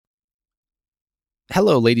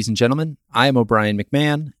Hello, ladies and gentlemen. I am O'Brien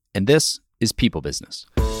McMahon, and this is People Business.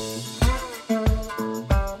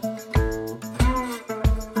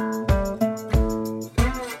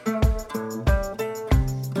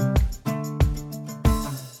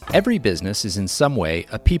 Every business is in some way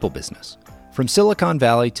a people business. From Silicon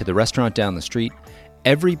Valley to the restaurant down the street,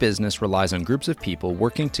 every business relies on groups of people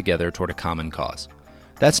working together toward a common cause.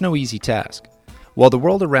 That's no easy task. While the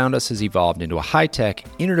world around us has evolved into a high-tech,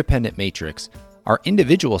 interdependent matrix, our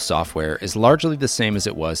individual software is largely the same as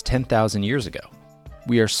it was 10,000 years ago.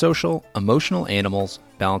 We are social, emotional animals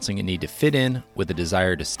balancing a need to fit in with a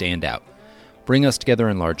desire to stand out. Bring us together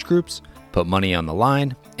in large groups, put money on the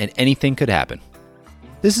line, and anything could happen.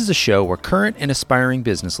 This is a show where current and aspiring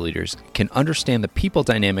business leaders can understand the people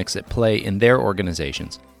dynamics at play in their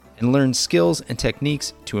organizations and learn skills and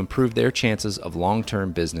techniques to improve their chances of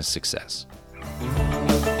long-term business success.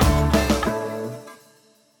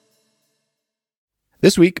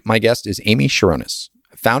 This week, my guest is Amy Sharonis,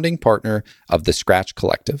 founding partner of The Scratch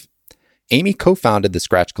Collective. Amy co-founded The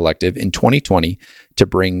Scratch Collective in 2020 to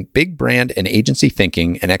bring big brand and agency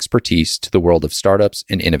thinking and expertise to the world of startups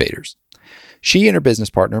and innovators. She and her business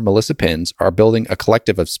partner, Melissa Pins, are building a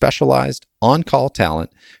collective of specialized, on-call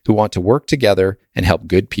talent who want to work together and help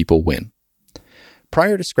good people win.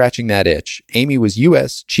 Prior to scratching that itch, Amy was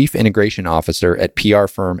U.S. Chief Integration Officer at PR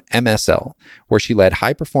firm MSL, where she led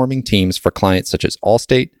high-performing teams for clients such as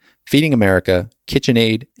Allstate, Feeding America,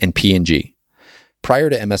 KitchenAid, and P&G. Prior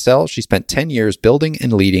to MSL, she spent 10 years building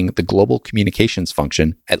and leading the global communications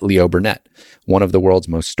function at Leo Burnett, one of the world's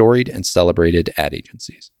most storied and celebrated ad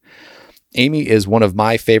agencies. Amy is one of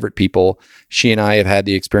my favorite people. She and I have had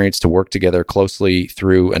the experience to work together closely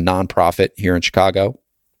through a nonprofit here in Chicago.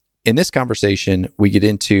 In this conversation, we get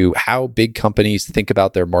into how big companies think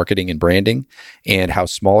about their marketing and branding and how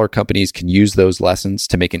smaller companies can use those lessons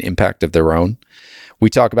to make an impact of their own.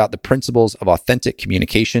 We talk about the principles of authentic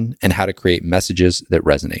communication and how to create messages that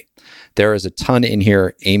resonate. There is a ton in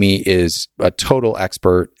here. Amy is a total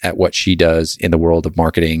expert at what she does in the world of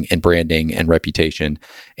marketing and branding and reputation,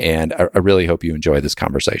 and I really hope you enjoy this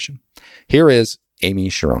conversation. Here is Amy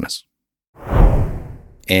Sharonis.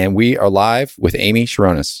 And we are live with Amy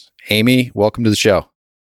Sharonis. Amy, welcome to the show.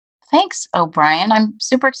 Thanks, O'Brien. I'm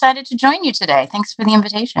super excited to join you today. Thanks for the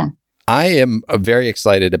invitation. I am very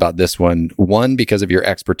excited about this one. One, because of your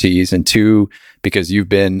expertise, and two, because you've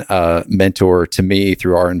been a mentor to me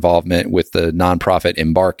through our involvement with the nonprofit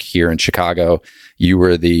Embark here in Chicago. You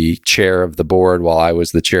were the chair of the board while I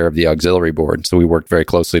was the chair of the auxiliary board. So we worked very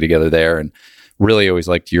closely together there and really always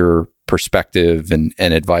liked your perspective and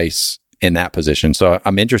advice in that position. So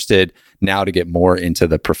I'm interested now to get more into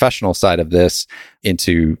the professional side of this,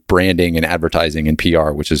 into branding and advertising and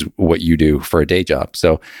PR, which is what you do for a day job.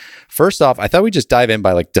 So first off, I thought we'd just dive in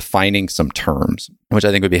by defining some terms, which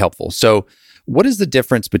I think would be helpful. So what is the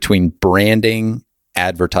difference between branding,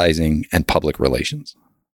 advertising, and public relations?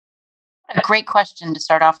 A great question to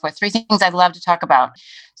start off with. Three things I'd love to talk about.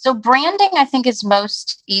 So branding, I think, is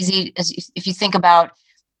most easy if you think about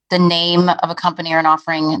the name of a company or an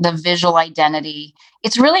offering, the visual identity.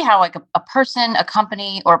 It's really how a person, a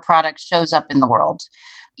company, or a product shows up in the world.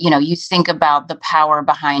 You think about the power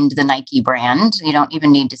behind the Nike brand. You don't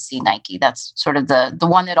even need to see Nike. That's sort of the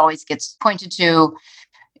one that always gets pointed to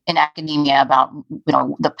in academia about,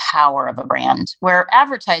 the power of a brand, where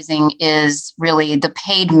advertising is really the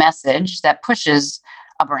paid message that pushes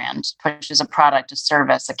a brand, pushes a product, a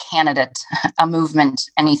service, a candidate, a movement,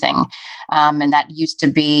 anything. And that used to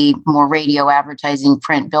be more radio advertising,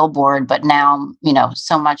 print, billboard. But now,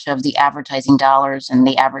 so much of the advertising dollars and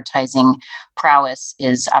the advertising prowess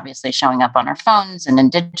is obviously showing up on our phones and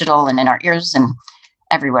in digital and in our ears and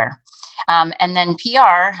everywhere. And then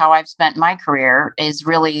PR, how I've spent my career, is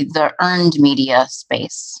really the earned media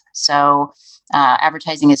space. So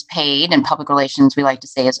advertising is paid and public relations, we like to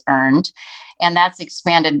say, is earned. And that's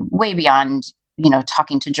expanded way beyond,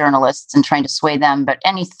 talking to journalists and trying to sway them, but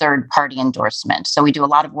any third-party endorsement. So we do a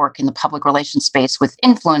lot of work in the public relations space with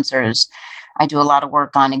influencers. I do a lot of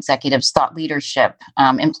work on executives' thought leadership,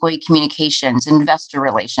 employee communications, investor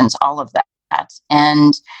relations, all of that.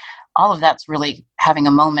 And all of that's really having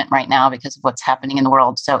a moment right now because of what's happening in the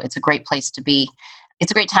world. So it's a great place to be.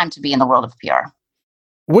 It's a great time to be in the world of PR.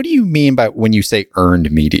 What do you mean by when you say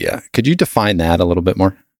earned media? Could you define that a little bit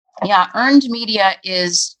more? Yeah, earned media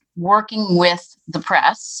is working with the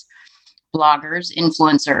press, bloggers,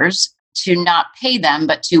 influencers, to not pay them,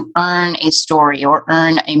 but to earn a story or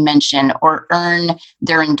earn a mention or earn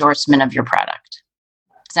their endorsement of your product.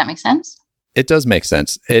 Does that make sense? It does make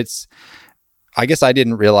sense. I guess I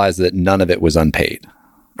didn't realize that none of it was unpaid,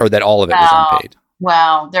 or that all of it was unpaid.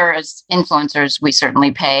 Well, there is influencers we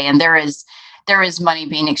certainly pay, and there is money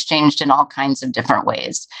being exchanged in all kinds of different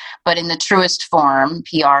ways. But in the truest form,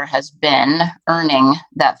 PR has been earning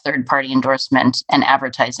that third party endorsement, and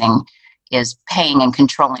advertising is paying and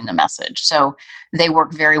controlling the message. So they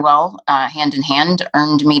work very well hand in hand,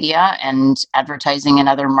 earned media and advertising and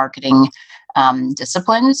other marketing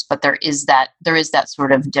disciplines. But there is that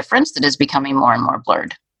sort of difference that is becoming more and more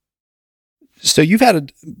blurred. So you've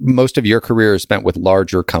had most of your career spent with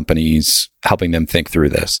larger companies, helping them think through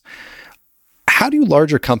this. How do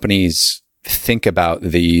larger companies think about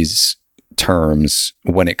these terms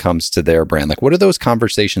when it comes to their brand? Like, what do those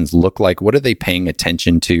conversations look like? What are they paying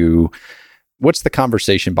attention to? What's the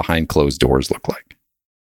conversation behind closed doors look like?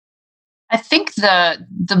 I think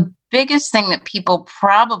the biggest thing that people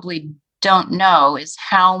probably don't know is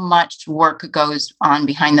how much work goes on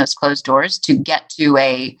behind those closed doors to get to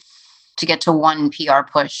one PR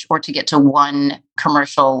push or to get to one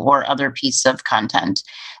commercial or other piece of content.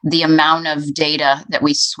 The amount of data that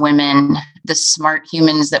we swim in, the smart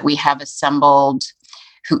humans that we have assembled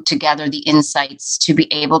to gather the insights to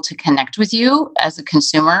be able to connect with you as a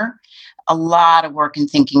consumer. A lot of work and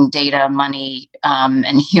thinking, data, money,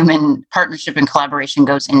 and human partnership and collaboration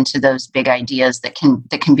goes into those big ideas that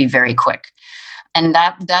can be very quick. And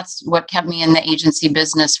that's what kept me in the agency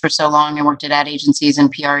business for so long. I worked at ad agencies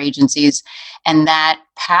and PR agencies, and that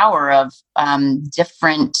power of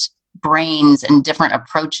different brains and different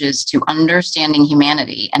approaches to understanding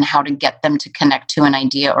humanity and how to get them to connect to an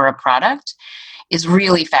idea or a product is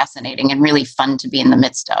really fascinating and really fun to be in the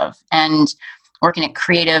midst of. And working at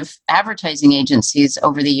creative advertising agencies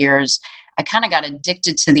over the years, I kind of got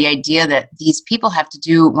addicted to the idea that these people have to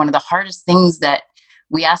do one of the hardest things that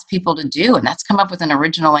we ask people to do, and that's come up with an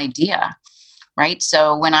original idea, right?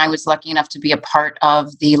 So when I was lucky enough to be a part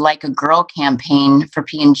of the Like a Girl campaign for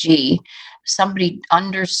P&G, somebody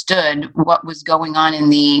understood what was going on in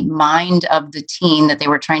the mind of the teen that they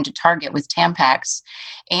were trying to target with Tampax,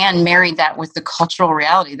 and married that with the cultural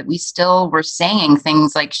reality that we still were saying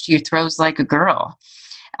things like "she throws like a girl."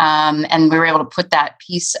 And we were able to put that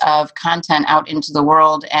piece of content out into the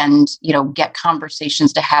world and, get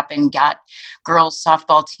conversations to happen, got girls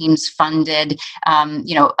softball teams funded,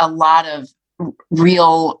 a lot of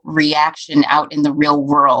real reaction out in the real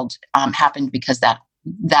world happened because that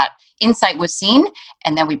insight was seen,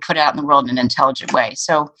 and then we put it out in the world in an intelligent way.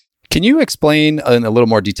 So can you explain in a little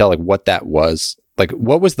more detail, like what that was? Like,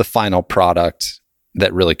 what was the final product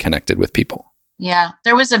that really connected with people? Yeah,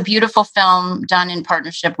 there was a beautiful film done in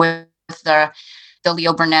partnership with the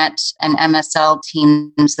Leo Burnett and MSL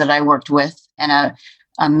teams that I worked with, and an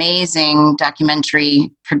amazing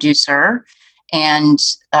documentary producer. And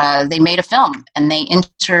they made a film, and they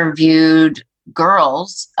interviewed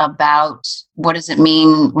girls about what does it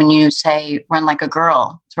mean when you say run like a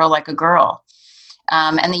girl, throw like a girl.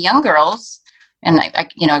 And the young girls, and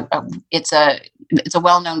it's a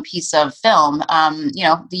well-known piece of film.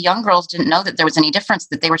 The young girls didn't know that there was any difference,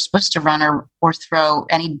 that they were supposed to run or throw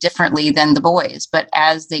any differently than the boys. But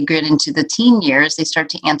as they get into the teen years, they start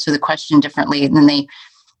to answer the question differently, and then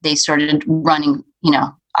they started running,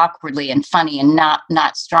 awkwardly and funny and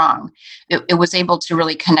not strong. It was able to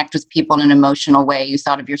really connect with people in an emotional way. You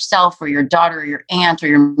thought of yourself or your daughter or your aunt or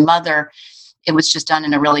your mother. It was just done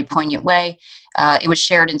in a really poignant way. It was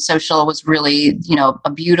shared in social. It was really, a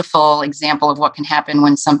beautiful example of what can happen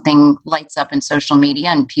when something lights up in social media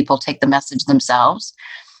and people take the message themselves.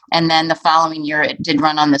 And then the following year, it did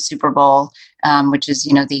run on the Super Bowl, which is,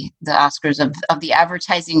 the Oscars of the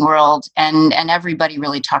advertising world. And everybody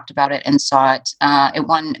really talked about it and saw it. It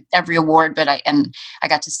won every award, but I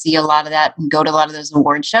got to see a lot of that and go to a lot of those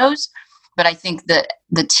award shows. But I think that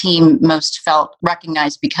the team most felt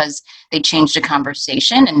recognized because they changed a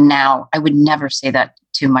conversation. And now I would never say that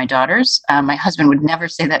to my daughters. My husband would never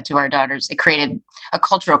say that to our daughters. It created a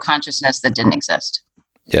cultural consciousness that didn't exist.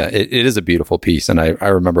 Yeah, it is a beautiful piece. And I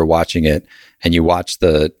remember watching it, and you watch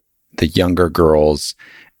the younger girls,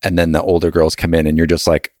 and then the older girls come in, and you're just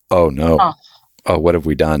like, oh no, oh, what have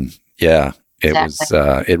we done? Yeah,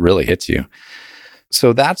 exactly. It really hits you.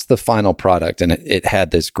 So that's the final product, and it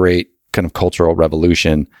had this great kind of cultural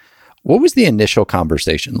revolution. What was the initial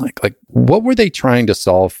conversation like? Like, what were they trying to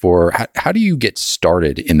solve for? How do you get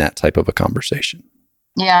started in that type of a conversation?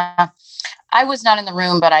 Yeah, I was not in the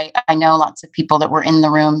room, but I know lots of people that were in the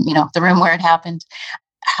room, the room where it happened,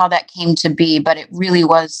 how that came to be. But it really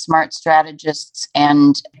was smart strategists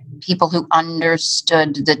and people who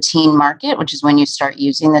understood the teen market, which is when you start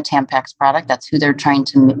using the Tampax product. That's who they're trying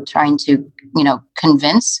to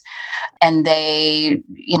convince. And they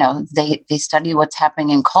study what's happening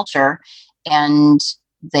in culture, and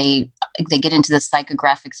they get into the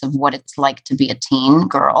psychographics of what it's like to be a teen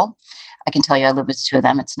girl. I can tell you, I live with two of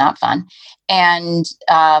them. It's not fun. And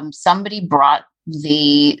somebody brought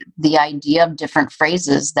the idea of different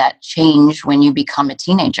phrases that change when you become a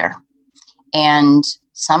teenager. And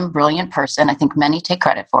some brilliant person, I think many take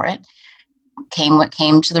credit for it,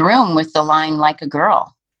 came to the room with the line "like a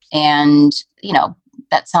girl." And,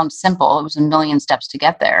 that sounds simple. It was a million steps to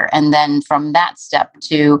get there. And then from that step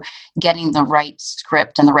to getting the right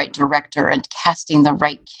script and the right director and casting the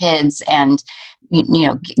right kids and,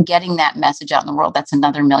 getting that message out in the world, that's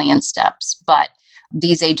another million steps. But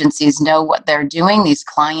these agencies know what they're doing. These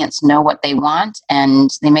clients know what they want, and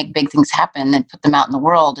they make big things happen and put them out in the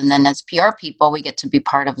world. And then as PR people, we get to be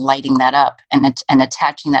part of lighting that up and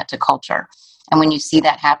attaching that to culture. And when you see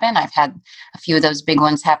that happen, I've had a few of those big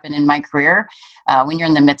ones happen in my career. When you're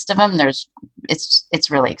in the midst of them, it's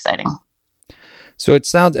really exciting. So it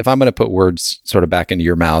sounds, if I'm going to put words sort of back into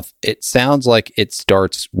your mouth, it sounds like it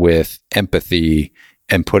starts with empathy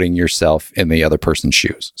and putting yourself in the other person's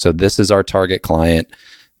shoes. So this is our target client.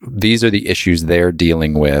 These are the issues they're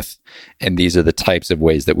dealing with, and these are the types of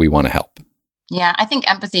ways that we want to help. Yeah, I think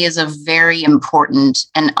empathy is a very important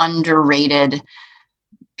and underrated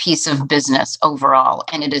piece of business overall.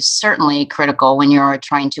 And it is certainly critical when you're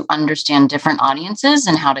trying to understand different audiences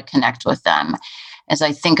and how to connect with them. As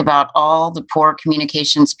I think about all the poor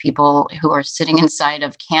communications people who are sitting inside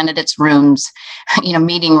of candidates' rooms,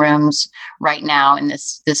 meeting rooms right now in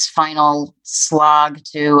this final slog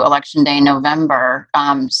to Election Day in November,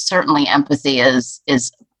 certainly empathy is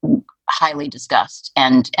highly discussed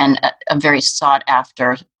and a very sought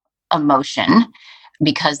after emotion,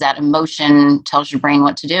 because that emotion tells your brain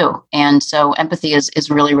what to do. And so empathy is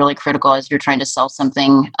really, really critical as you're trying to sell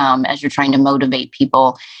something, as you're trying to motivate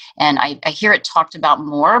people. And I hear it talked about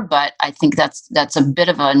more, but I think that's a bit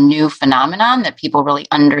of a new phenomenon, that people really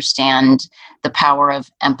understand the power of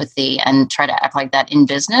empathy and try to act like that in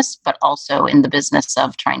business, but also in the business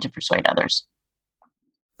of trying to persuade others.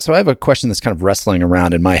 So I have a question that's kind of wrestling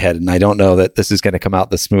around in my head, and I don't know that this is going to come out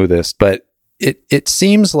the smoothest, but it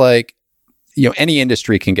seems like any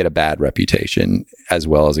industry can get a bad reputation as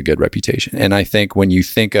well as a good reputation. And I think when you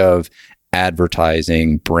think of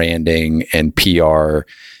advertising, branding, and PR,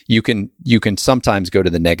 you can sometimes go to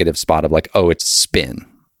the negative spot of like, oh, it's spin,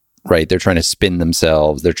 right? They're trying to spin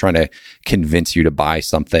themselves. They're trying to convince you to buy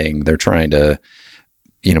something. They're trying to,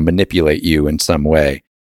 manipulate you in some way.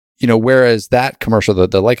 Whereas that commercial,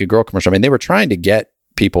 the Like a Girl commercial, they were trying to get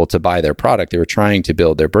people to buy their product. They were trying to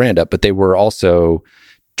build their brand up, but they were also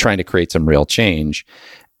trying to create some real change.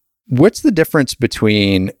 What's the difference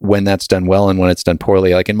between when that's done well and when it's done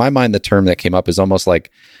poorly? Like in my mind, the term that came up is almost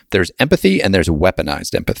like there's empathy and there's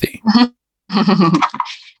weaponized empathy.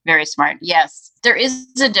 Very smart. Yes, there is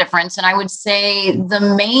a difference. And I would say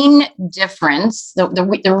the main difference,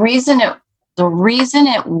 the reason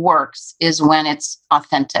it works is when it's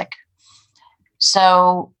authentic.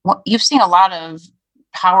 So you've seen a lot of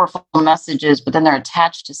powerful messages, but then they're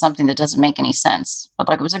attached to something that doesn't make any sense. But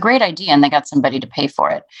like, it was a great idea and they got somebody to pay for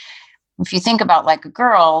it. If you think about Like a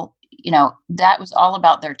Girl, that was all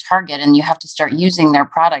about their target, and you have to start using their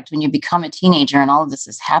product when you become a teenager and all of this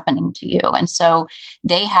is happening to you. And so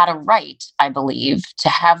they had a right, I believe, to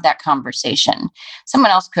have that conversation.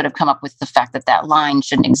 Someone else could have come up with the fact that line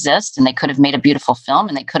shouldn't exist, and they could have made a beautiful film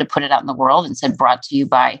and they could have put it out in the world and said, brought to you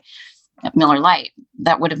by Miller Lite.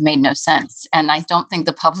 That would have made no sense. And I don't think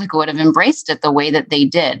the public would have embraced it the way that they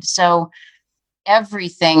did. So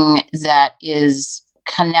everything that is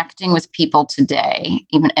connecting with people today,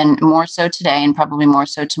 even and more so today and probably more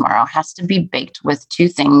so tomorrow, has to be baked with two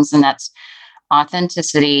things, and that's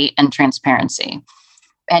authenticity and transparency.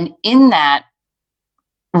 And in that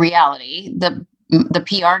reality, the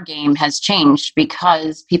PR game has changed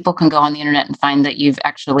because people can go on the internet and find that you've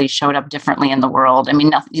actually showed up differently in the world.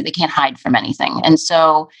 They can't hide from anything. And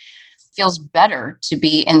so it feels better to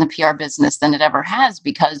be in the PR business than it ever has,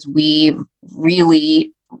 because we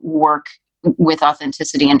really work with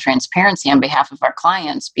authenticity and transparency on behalf of our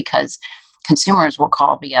clients, because consumers will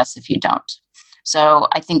call BS if you don't. So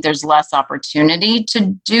I think there's less opportunity to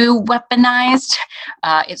do weaponized.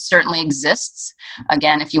 It certainly exists.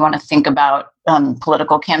 Again, if you want to think about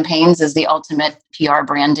political campaigns as the ultimate PR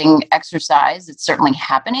branding exercise, it's certainly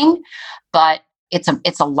happening, but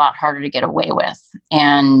it's a lot harder to get away with.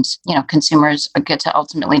 And, consumers get to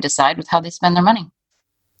ultimately decide with how they spend their money.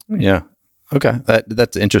 Yeah. Okay.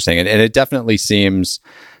 That's interesting. And it definitely seems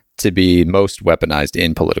to be most weaponized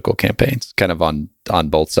in political campaigns, kind of on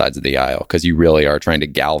both sides of the aisle, because you really are trying to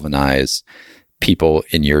galvanize people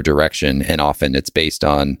in your direction. And often it's based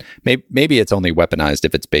on, maybe it's only weaponized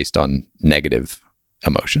if it's based on negative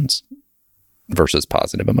emotions versus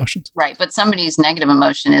positive emotions. Right. But somebody's negative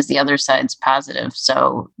emotion is the other side's positive.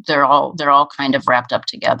 So they're all kind of wrapped up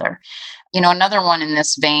together. Another one in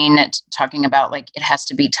this vein, talking about like it has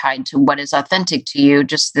to be tied to what is authentic to you.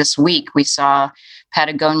 Just this week, we saw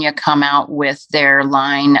Patagonia come out with their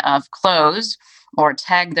line of clothes, or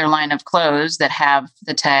tag their line of clothes that have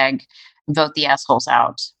the tag, "Vote the assholes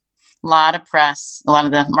out." A lot of press, a lot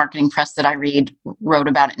of the marketing press that I read wrote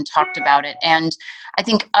about it and talked about it. And I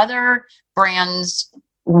think other brands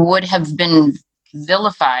would have been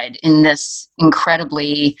vilified in this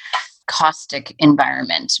incredibly caustic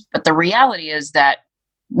environment. But the reality is that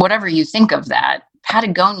whatever you think of that,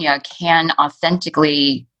 Patagonia can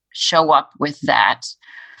authentically show up with that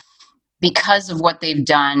because of what they've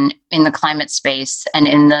done in the climate space and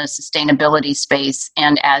in the sustainability space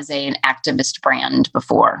and as an activist brand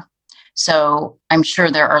before. So I'm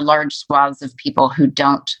sure there are large swaths of people who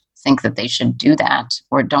don't think that they should do that,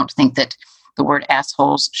 or don't think that the word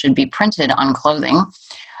assholes should be printed on clothing.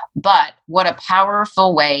 But what a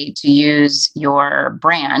powerful way to use your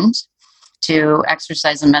brand to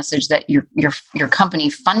exercise a message that your company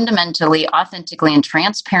fundamentally, authentically, and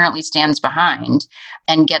transparently stands behind,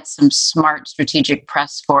 and get some smart strategic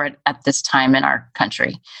press for it at this time in our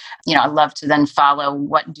country. I love to then follow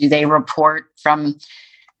what do they report from,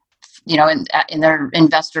 in their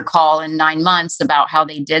investor call in 9 months about how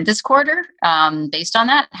they did this quarter. Based on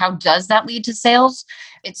that, how does that lead to sales?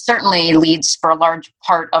 It certainly leads, for a large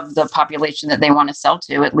part of the population that they want to sell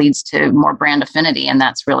to, it leads to more brand affinity, and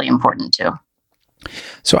that's really important too.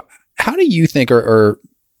 So how do you think, or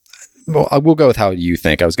well, we'll go with how you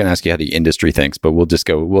think. I was going to ask you how the industry thinks, but we'll just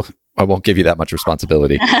go, I won't give you that much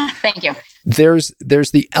responsibility. Thank you. There's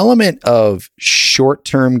the element of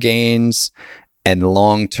short-term gains and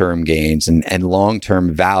long-term gains and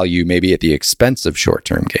long-term value, maybe at the expense of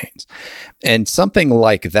short-term gains. And something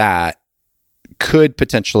like that could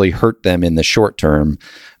potentially hurt them in the short term,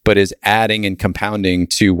 but is adding and compounding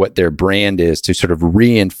to what their brand is to sort of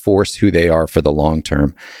reinforce who they are for the long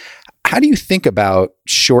term. How do you think about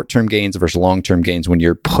short-term gains versus long-term gains when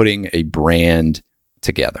you're putting a brand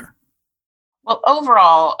together? Well,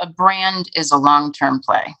 overall, a brand is a long-term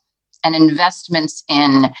play, and investments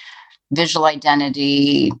in visual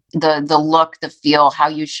identity, the look, the feel, how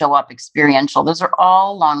you show up, experiential, those are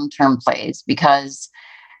all long-term plays, because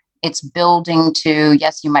it's building to,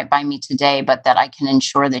 yes, you might buy me today, but that I can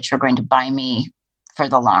ensure that you're going to buy me for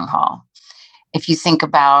the long haul. If you think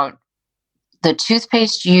about the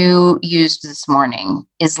toothpaste you used this morning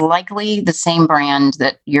is likely the same brand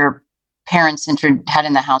that your parents had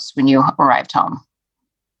in the house when you arrived home,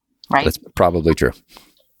 right? That's probably true.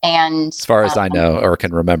 And as far as I know or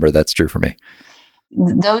can remember, that's true for me.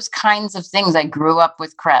 Those kinds of things. I grew up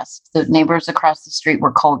with Crest. The neighbors across the street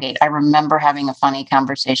were Colgate. I remember having a funny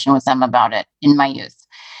conversation with them about it in my youth.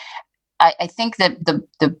 I think that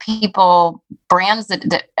the people, brands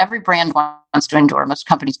that every brand wants to endure, most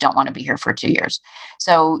companies don't want to be here for 2 years.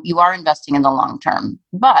 So you are investing in the long term.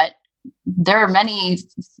 But there are many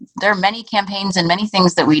campaigns and many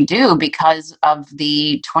things that we do because of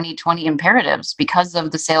the 2020 imperatives, because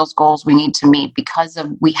of the sales goals we need to meet, because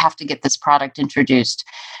of we have to get this product introduced,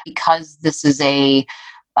 because this is an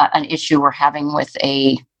issue we're having with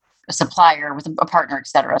a supplier, with a partner, et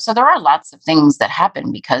cetera. So there are lots of things that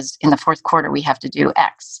happen because in the fourth quarter we have to do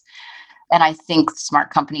X. And I think smart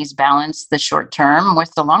companies balance the short term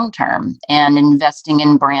with the long term, and investing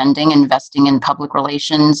in branding, investing in public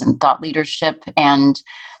relations and thought leadership and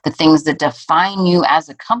the things that define you as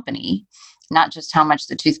a company, not just how much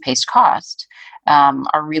the toothpaste cost,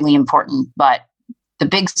 are really important. But the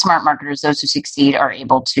big smart marketers, those who succeed, are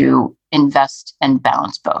able to invest and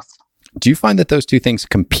balance both. Do you find that those two things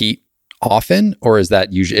compete often, or is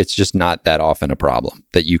that usually it's just not that often a problem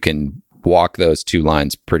that you can walk those two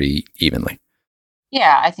lines pretty evenly?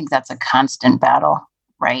 Yeah, I think that's a constant battle,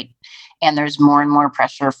 right? And there's more and more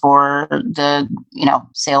pressure for the,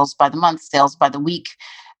 sales by the month, sales by the week.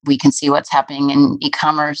 We can see what's happening in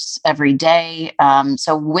e-commerce every day.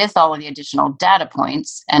 So with all of the additional data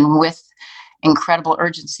points and with incredible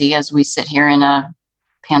urgency as we sit here in a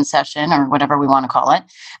pan session or whatever we want to call it,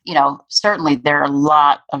 certainly there are a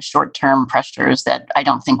lot of short-term pressures that I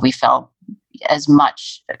don't think we felt as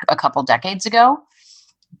much a couple decades ago.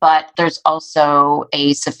 But there's also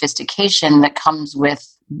a sophistication that comes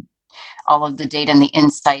with all of the data and the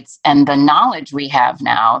insights and the knowledge we have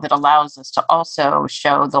now that allows us to also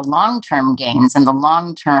show the long-term gains and the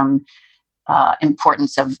long-term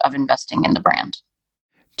importance of investing in the brand.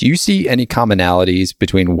 Do you see any commonalities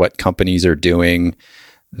between what companies are doing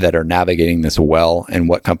that are navigating this well and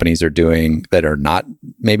what companies are doing that are not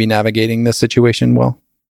maybe navigating this situation well?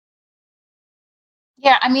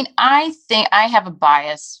 Yeah, I mean, I think I have a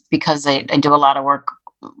bias because I do a lot of work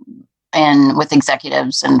and with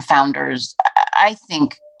executives and founders. I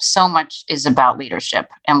think so much is about leadership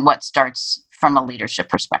and what starts from a leadership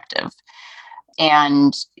perspective.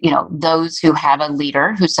 And, those who have a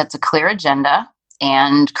leader who sets a clear agenda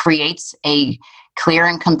and creates a clear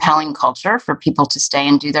and compelling culture for people to stay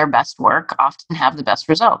and do their best work often have the best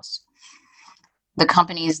results. The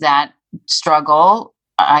companies that struggle,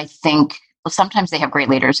 I think, well, sometimes they have great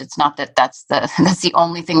leaders. It's not that that's the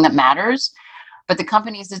only thing that matters. But the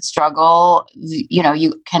companies that struggle,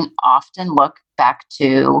 you can often look back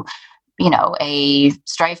to, a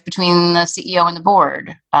strife between the CEO and the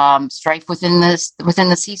board, strife within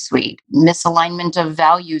the C-suite, misalignment of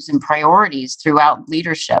values and priorities throughout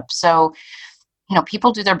leadership. So,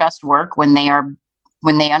 people do their best work when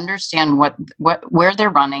they understand where they're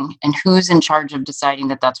running and who's in charge of deciding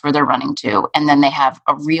that that's where they're running to, and then they have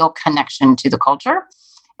a real connection to the culture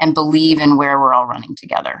and believe in where we're all running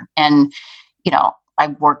together. And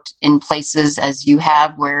I've worked in places as you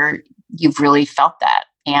have where you've really felt that.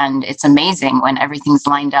 And it's amazing when everything's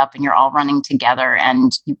lined up and you're all running together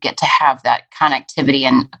and you get to have that connectivity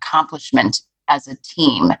and accomplishment as a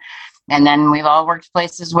team. And then we've all worked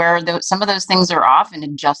places where some of those things are off and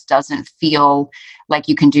it just doesn't feel like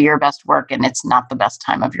you can do your best work and it's not the best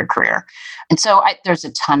time of your career. And so there's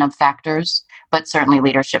a ton of factors, but certainly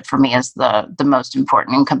leadership for me is the most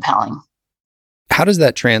important and compelling. How does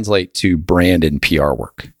that translate to brand and PR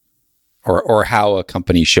work or how a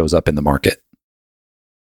company shows up in the market?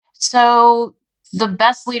 So the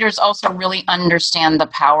best leaders also really understand the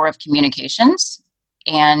power of communications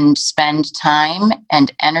and spend time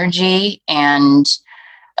and energy and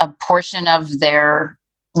a portion of their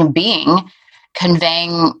being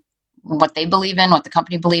conveying what they believe in, what the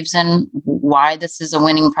company believes in, why this is a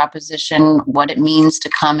winning proposition, what it means to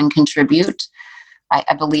come and contribute.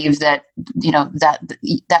 I believe that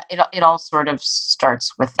that it all sort of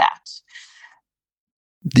starts with that.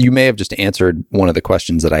 You may have just answered one of the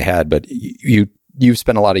questions that I had, but you've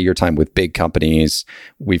spent a lot of your time with big companies.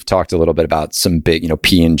 We've talked a little bit about some big,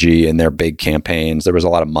 P&G and their big campaigns. There was a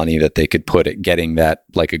lot of money that they could put at getting that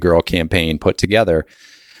Like a Girl campaign put together.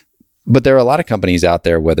 But there are a lot of companies out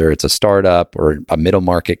there, whether it's a startup or a middle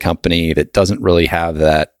market company that doesn't really have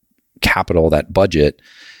that capital, that budget,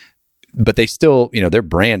 but they still, their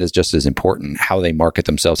brand is just as important. How they market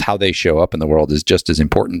themselves, how they show up in the world is just as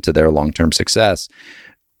important to their long-term success.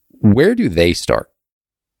 Where do they start?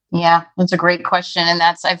 Yeah, that's a great question. And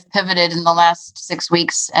I've pivoted in the last 6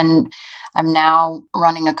 weeks, and I'm now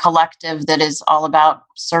running a collective that is all about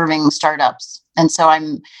serving startups. And so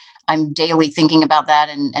I'm daily thinking about that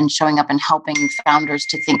and showing up and helping founders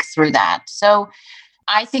to think through that. So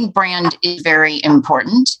I think brand is very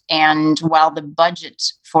important. And while the budget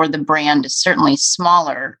for the brand is certainly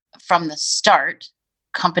smaller from the start,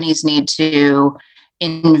 companies need to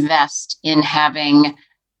invest in having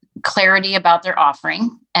clarity about their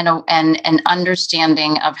offering and an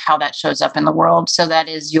understanding of how that shows up in the world. So that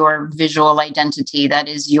is your visual identity. That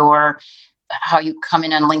is how you come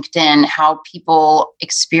in on LinkedIn, how people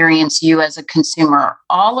experience you as a consumer.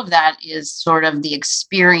 All of that is sort of the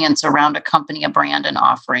experience around a company, a brand, an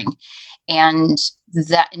offering. And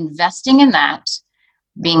that investing in that,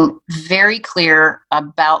 being very clear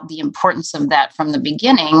about the importance of that from the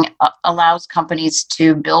beginning allows companies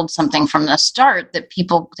to build something from the start that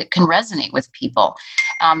can resonate with people,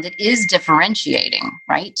 that is differentiating,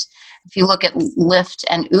 right? If you look at Lyft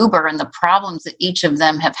and Uber and the problems that each of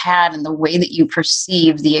them have had and the way that you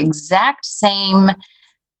perceive the exact same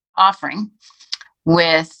offering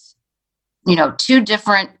with, two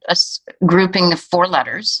different grouping of 4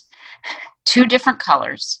 letters, 2 different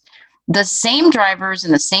colors, the same drivers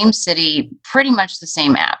in the same city, pretty much the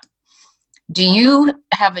same app. Do you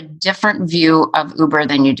have a different view of Uber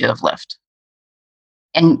than you do of Lyft?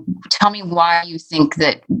 And tell me why you think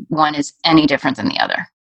that one is any different than the other.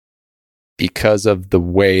 Because of the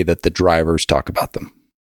way that the drivers talk about them.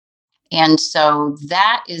 And so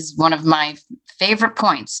that is one of my favorite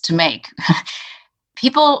points to make.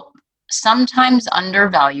 People sometimes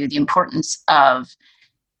undervalue the importance of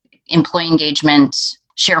employee engagement,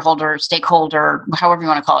 shareholder, stakeholder, however you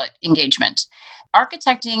want to call it, engagement.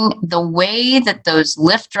 Architecting the way that those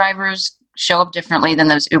Lyft drivers show up differently than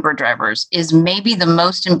those Uber drivers is maybe the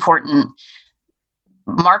most important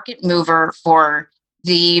market mover for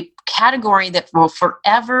the category that will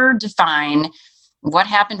forever define what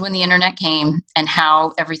happened when the internet came and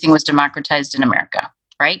how everything was democratized in America,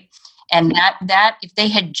 right? And that if they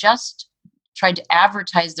had just tried to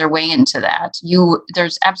advertise their way into that,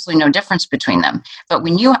 there's absolutely no difference between them. But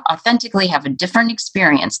when you authentically have a different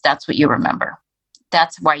experience, that's what you remember.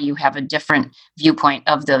 That's why you have a different viewpoint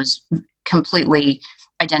of those completely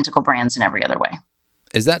identical brands in every other way.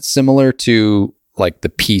 Is that similar to like the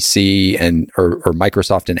PC or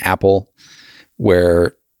Microsoft and Apple,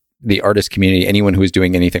 where the artist community, anyone who was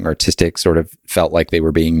doing anything artistic, sort of felt like they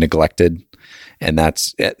were being neglected, and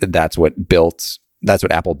that's what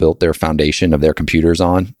Apple built their foundation of their computers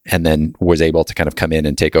on, and then was able to kind of come in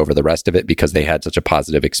and take over the rest of it because they had such a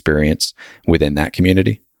positive experience within that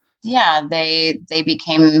community? Yeah, they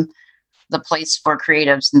became the place for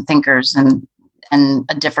creatives and thinkers and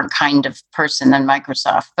a different kind of person than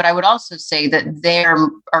Microsoft. But I would also say that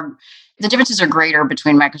the differences are greater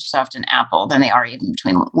between Microsoft and Apple than they are even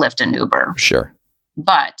between Lyft and Uber. Sure.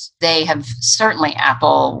 But they have certainly,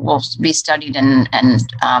 Apple will be studied and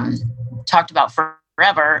talked about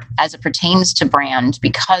forever as it pertains to brand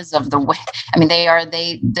because of the way, I mean,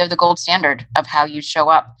 they're the gold standard of how you show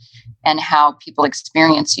up and how people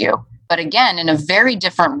experience you. But again, in a very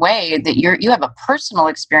different way, that you have a personal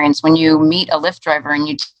experience when you meet a Lyft driver and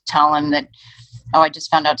you tell them that, oh, I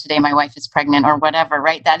just found out today my wife is pregnant or whatever,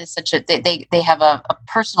 right? That is such they have a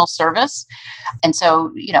personal service. And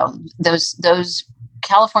so, those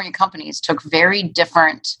California companies took very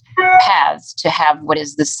different paths to have what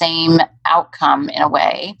is the same outcome in a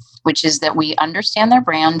way, which is that we understand their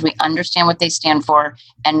brand, we understand what they stand for,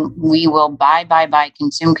 and we will buy,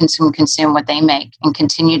 consume what they make and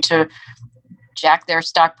continue to jack their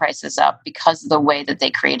stock prices up because of the way that they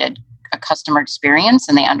created a customer experience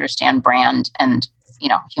and they understand brand and,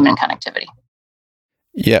 human connectivity.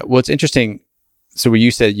 Yeah. Well, it's interesting. So when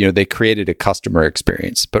you said, they created a customer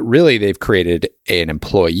experience, but really they've created an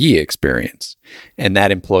employee experience. And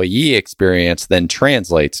that employee experience then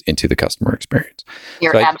translates into the customer experience.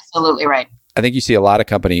 You're absolutely right. I think you see a lot of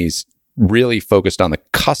companies really focused on the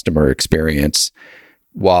customer experience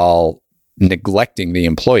while neglecting the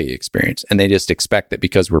employee experience. And they just expect that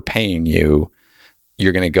because we're paying you,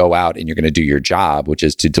 you're going to go out and you're going to do your job, which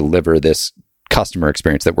is to deliver this customer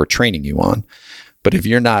experience that we're training you on. But if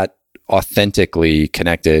you're not authentically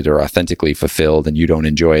connected or authentically fulfilled and you don't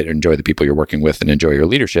enjoy it, or enjoy the people you're working with and enjoy your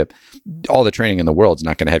leadership, all the training in the world is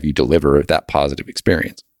not going to have you deliver that positive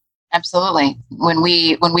experience. Absolutely. When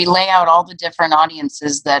we lay out all the different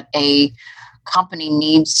audiences that a company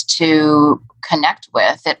needs to connect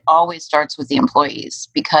with, it always starts with the employees,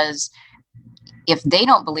 because if they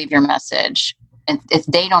don't believe your message, and if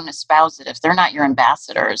they don't espouse it, if they're not your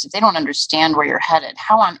ambassadors, if they don't understand where you're headed,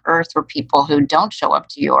 how on earth were people who don't show up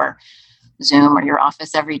to your Zoom or your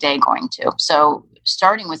office every day going to? So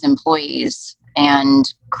starting with employees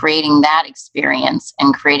and creating that experience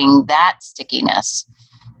and creating that stickiness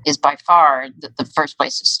is by far the first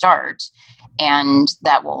place to start. And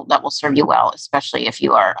that will serve you well, especially if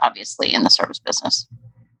you are obviously in the service business.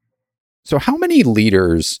 So how many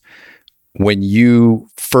leaders, when you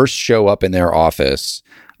first show up in their office,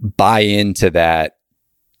 buy into that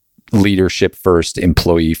leadership first,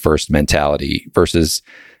 employee first mentality versus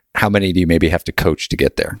how many do you maybe have to coach to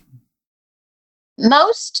get there?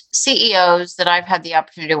 Most CEOs that I've had the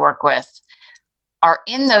opportunity to work with are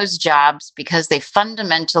in those jobs because they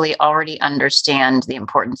fundamentally already understand the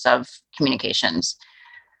importance of communications.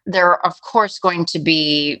 There are, of course, going to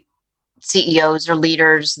be CEOs or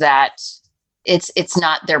leaders that it's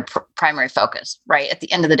not their primary focus, right? At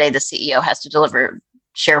the end of the day, the CEO has to deliver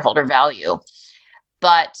shareholder value.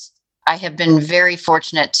 But I have been very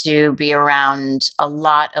fortunate to be around a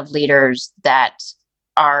lot of leaders that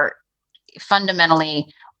are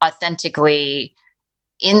fundamentally, authentically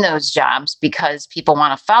in those jobs because people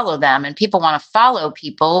want to follow them, and people want to follow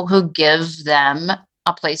people who give them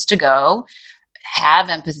a place to go, have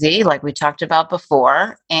empathy, like we talked about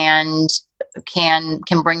before, and can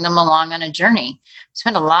bring them along on a journey. We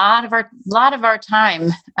spend a lot of our time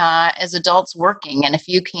as adults working, and if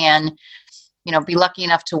you can, be lucky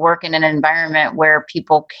enough to work in an environment where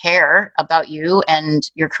people care about you and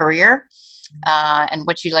your career and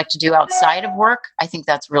what you like to do outside of work, I think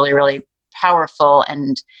that's really, really powerful.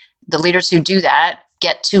 And the leaders who do that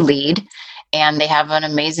get to lead, and they have an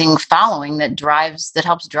amazing following that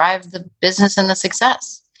helps drive the business and the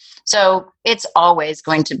success. So it's always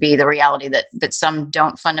going to be the reality that some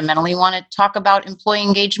don't fundamentally want to talk about employee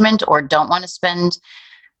engagement or don't want to spend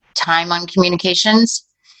time on communications.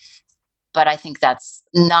 But I think that's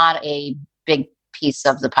not a big piece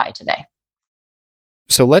of the pie today.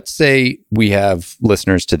 So let's say we have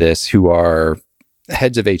listeners to this who are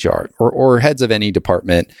heads of HR or heads of any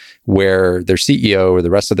department where their CEO or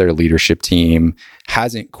the rest of their leadership team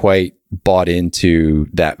hasn't quite bought into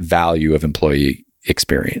that value of employee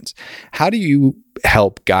experience. How do you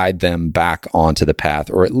help guide them back onto the path,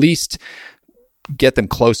 or at least get them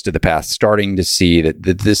close to the path, starting to see that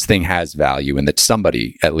this thing has value and that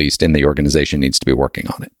somebody, at least in the organization, needs to be working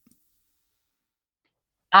on it?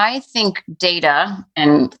 I think data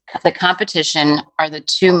and the competition are the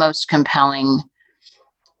two most compelling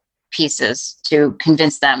pieces to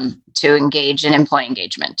convince them to engage in employee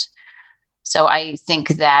engagement. So I think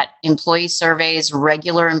that employee surveys,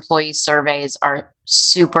 regular employee surveys, are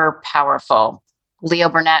super powerful. Leo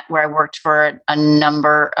Burnett, where I worked for a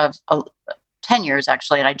number of 10 years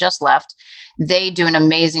actually, and I just left, they do an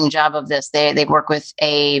amazing job of this. They work with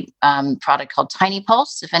a product called Tiny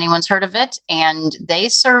Pulse, if anyone's heard of it, and they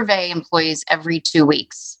survey employees every 2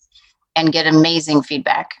 weeks and get amazing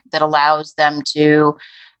feedback that allows them to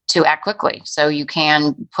act quickly. So you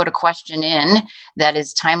can put a question in that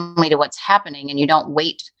is timely to what's happening, and you don't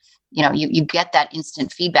wait. You get that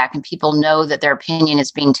instant feedback, and people know that their opinion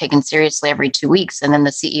is being taken seriously every 2 weeks. And then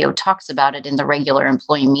the CEO talks about it in the regular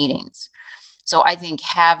employee meetings. So I think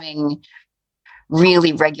having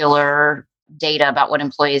really regular data about what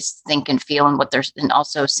employees think and feel and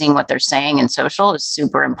also seeing what they're saying in social is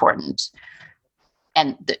super important.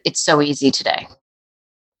 And it's so easy today.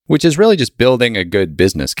 Which is really just building a good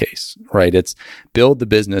business case, right? It's build the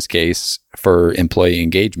business case for employee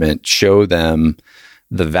engagement, show them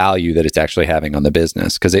the value that it's actually having on the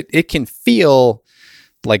business. Because it can feel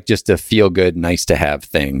like just a feel good, nice to have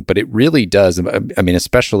thing, but it really does. I mean,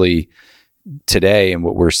 especially today and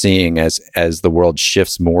what we're seeing as the world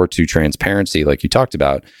shifts more to transparency, like you talked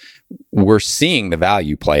about, we're seeing the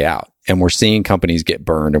value play out, and we're seeing companies get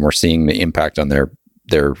burned, and we're seeing the impact on their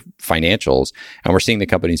financials, and we're seeing the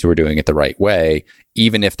companies who are doing it the right way,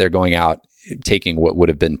 even if they're going out taking what would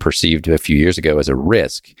have been perceived a few years ago as a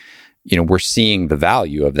risk. We're seeing the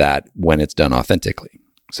value of that when it's done authentically,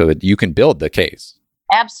 so that you can build the case.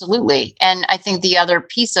 Absolutely. And I think the other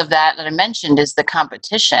piece of that I mentioned is the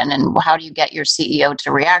competition, and how do you get your CEO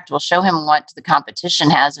to react? Well, show him what the competition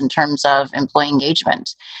has in terms of employee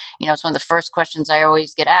engagement. It's one of the first questions I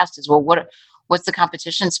always get asked is, well, what's the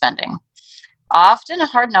competition spending? Often a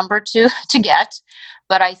hard number to get,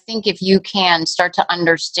 but I think if you can start to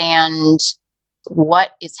understand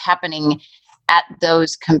what is happening at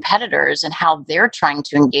those competitors and how they're trying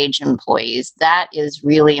to engage employees, that is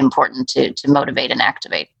really important to motivate and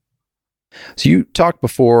activate. So you talked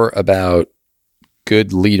before about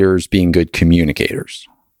good leaders being good communicators.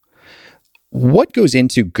 What goes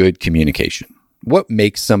into good communication? What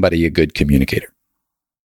makes somebody a good communicator?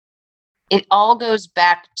 It all goes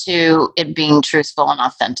back to it being truthful and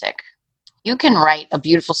authentic. You can write a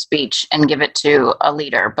beautiful speech and give it to a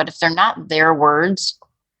leader, but if they're not their words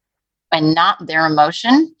and not their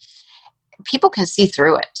emotion, people can see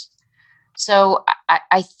through it. So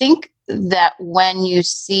I think that when you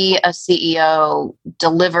see a CEO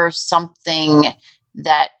deliver something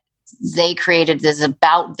that they created that is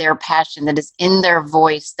about their passion, that is in their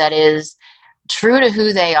voice, that is true to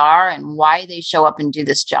who they are and why they show up and do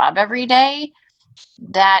this job every day,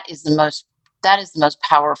 that is the most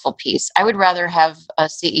powerful piece. I would rather have a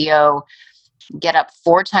CEO get up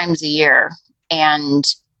 4 times a year and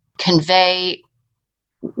convey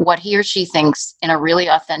what he or she thinks in a really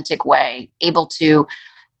authentic way, able to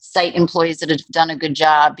cite employees that have done a good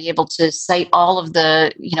job, be able to cite all of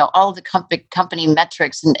the company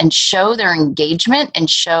metrics and show their engagement and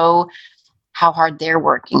show how hard they're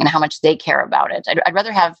working and how much they care about it. I'd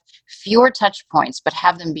rather have fewer touch points, but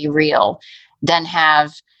have them be real, than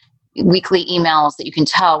have weekly emails that you can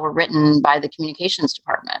tell were written by the communications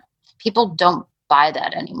department. People don't buy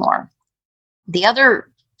that anymore. The other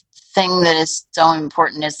thing that is so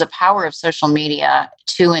important is the power of social media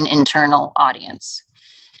to an internal audience.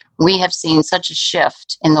 We have seen such a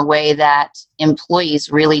shift in the way that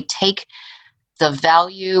employees really take the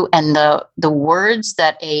value and the words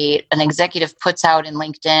that an executive puts out in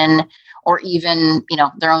LinkedIn, or even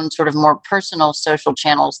their own sort of more personal social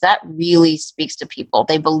channels. That really speaks to people.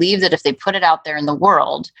 They believe that if they put it out there in the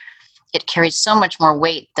world, it carries so much more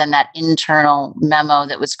weight than that internal memo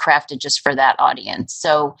that was crafted just for that audience.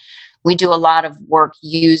 So we do a lot of work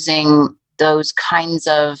using those kinds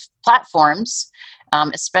of platforms,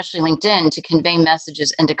 especially LinkedIn, to convey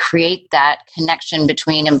messages and to create that connection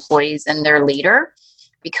between employees and their leader,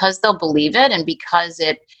 because they'll believe it, and because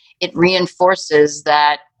it reinforces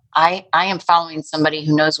that I am following somebody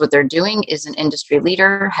who knows what they're doing, is an industry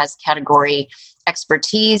leader, has category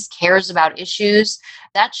expertise, cares about issues.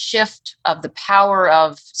 That shift of the power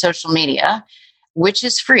of social media which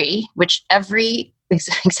is free, which every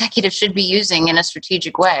executive should be using in a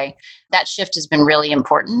strategic way. That shift has been really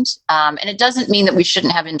important. And it doesn't mean that we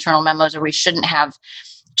shouldn't have internal memos or we shouldn't have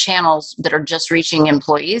channels that are just reaching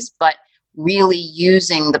employees, but really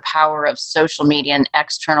using the power of social media and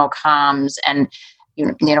external comms and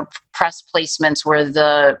press placements where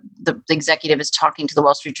the executive is talking to the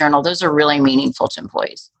Wall Street Journal. Those are really meaningful to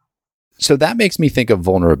employees. So that makes me think of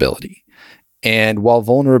vulnerability. And while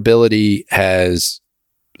vulnerability has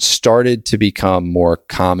started to become more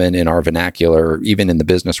common in our vernacular, even in the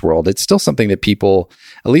business world, it's still something that people,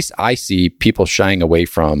 at least I see people shying away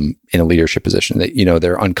from in a leadership position, that,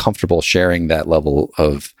 they're uncomfortable sharing that level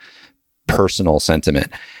of personal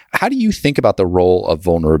sentiment. How do you think about the role of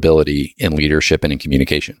vulnerability in leadership and in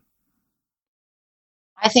communication?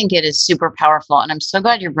 I think it is super powerful. And I'm so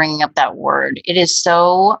glad you're bringing up that word. It is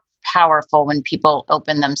so powerful when people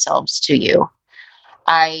open themselves to you.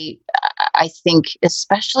 I think,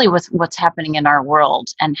 especially with what's happening in our world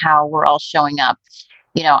and how we're all showing up,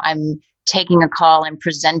 I'm taking a call and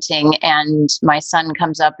presenting, and my son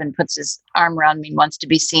comes up and puts his arm around me and wants to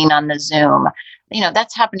be seen on the Zoom.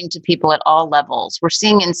 That's happening to people at all levels. We're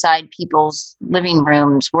seeing inside people's living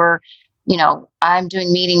rooms. I'm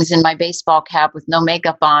doing meetings in my baseball cap with no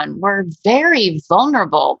makeup on. We're very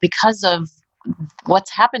vulnerable because of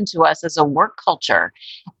what's happened to us as a work culture.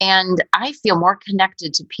 And I feel more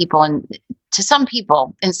connected to people and to some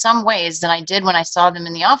people in some ways than I did when I saw them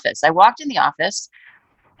in the office. I walked in the office.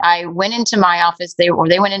 I went into my office, they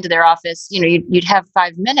went into their office, you'd have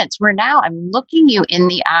 5 minutes, where now I'm looking you in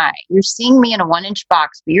the eye. You're seeing me in a 1-inch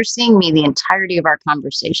box, but you're seeing me the entirety of our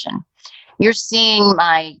conversation. You're seeing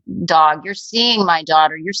my dog, you're seeing my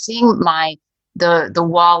daughter, you're seeing the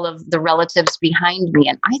wall of the relatives behind me.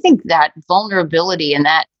 And I think that vulnerability and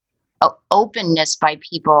that openness by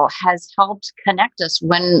people has helped connect us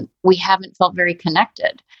when we haven't felt very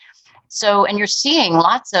connected. So, and you're seeing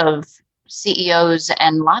lots of CEOs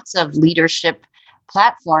and lots of leadership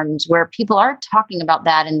platforms where people are talking about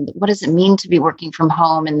that and what does it mean to be working from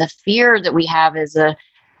home and the fear that we have as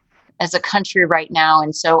a country right now.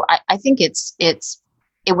 And so I think it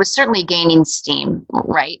was certainly gaining steam,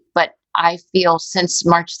 right? But I feel since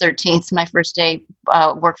March 13th, my first day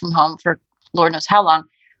work from home for Lord knows how long,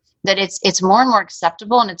 that it's more and more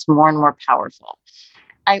acceptable and it's more and more powerful.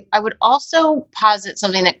 I would also posit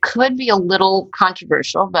something that could be a little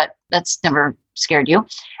controversial, but that's never scared you,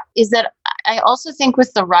 is that I also think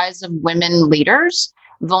with the rise of women leaders,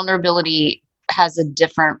 vulnerability has a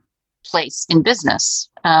different place in business.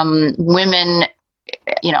 Women,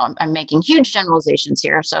 I'm making huge generalizations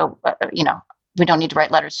here, so, we don't need to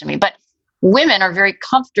write letters to me, but women are very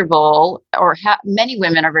comfortable, or many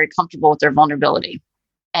women are very comfortable with their vulnerability.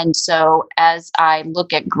 And so as I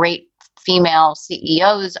look at great female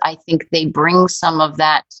CEOs, I think they bring some of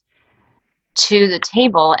that to the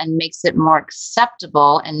table and makes it more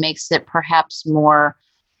acceptable and makes it perhaps more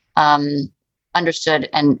understood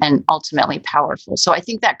and ultimately powerful. So I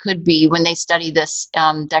think that could be, when they study this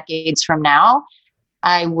decades from now,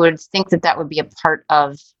 I would think that would be a part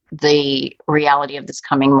of the reality of this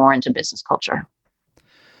coming more into business culture.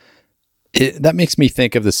 That makes me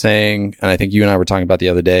think of the saying, and I think you and I were talking about the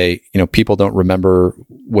other day, people don't remember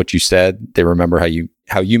what you said. They remember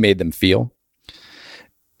how you made them feel.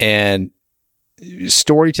 And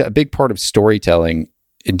a big part of storytelling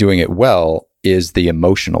and doing it well is the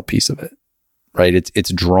emotional piece of it, right?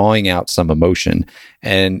 It's drawing out some emotion.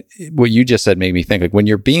 And what you just said made me think, like, when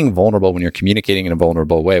you're being vulnerable, when you're communicating in a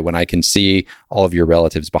vulnerable way, when I can see all of your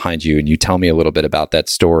relatives behind you and you tell me a little bit about that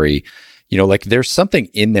story, there's something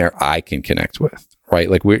in there I can connect with, right?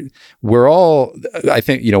 Like we're all, I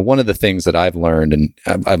think, one of the things that I've learned, and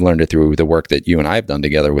I've learned it through the work that you and I have done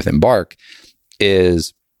together with Embark,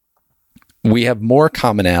 is we have more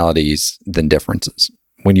commonalities than differences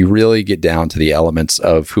when you really get down to the elements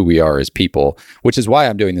of who we are as people, which is why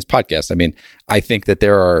I'm doing this podcast. I mean, I think that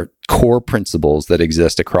there are core principles that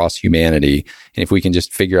exist across humanity. And if we can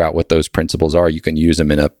just figure out what those principles are, you can use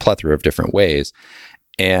them in a plethora of different ways.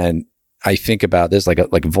 And I think about this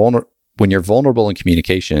when you're vulnerable in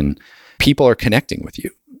communication, people are connecting with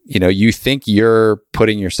you. You think you're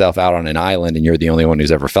putting yourself out on an island and you're the only one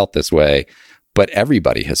who's ever felt this way, but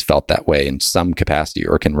everybody has felt that way in some capacity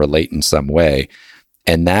or can relate in some way.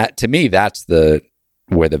 And that, to me, that's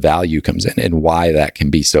where the value comes in, and why that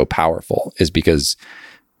can be so powerful is because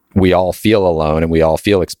we all feel alone and we all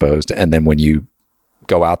feel exposed. And then when you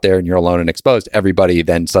go out there and you're alone and exposed, everybody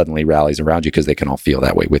then suddenly rallies around you because they can all feel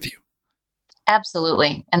that way with you.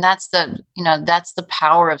 Absolutely. And that's the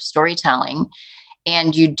power of storytelling.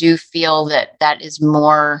 And you do feel that is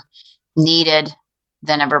more needed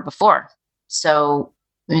than ever before. So,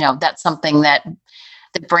 that's something that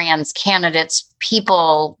the brands, candidates,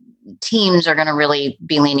 people, teams are going to really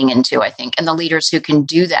be leaning into, I think. And the leaders who can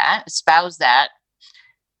do that, espouse that,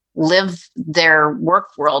 live their work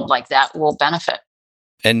world like that will benefit.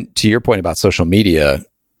 And to your point about social media,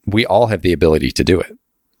 we all have the ability to do it.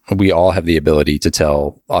 We all have the ability to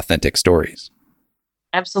tell authentic stories.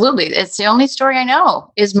 Absolutely. It's the only story I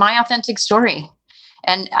know is my authentic story.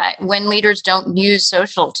 And when leaders don't use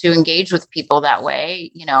social to engage with people that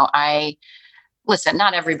way, listen,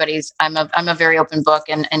 not everybody's, I'm a very open book,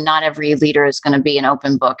 and not every leader is going to be an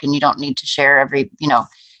open book, and you don't need to share every,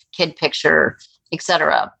 kid picture,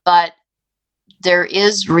 etc. But there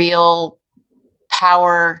is real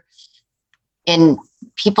power in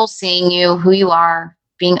people seeing you, who you are,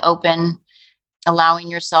 being open, allowing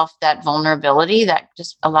yourself that vulnerability that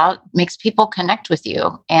just makes people connect with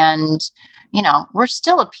you. And, we're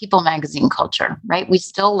still a people magazine culture, right? We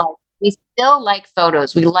still like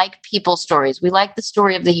photos. We like people stories. We like the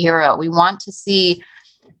story of the hero. We want to see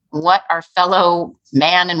what our fellow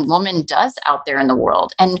man and woman does out there in the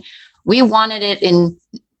world. And we wanted it in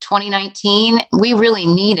 2019. We really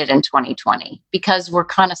need it in 2020 because we're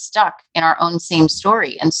kind of stuck in our own same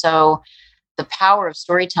story. And so the power of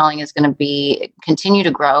storytelling is going to continue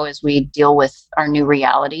to grow as we deal with our new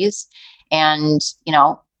realities. And,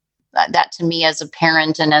 that to me as a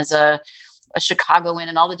parent and as a Chicagoan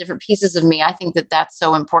and all the different pieces of me, I think that that's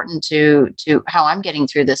so important to how I'm getting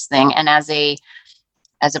through this thing. And as a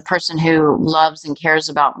person who loves and cares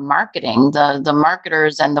about marketing, the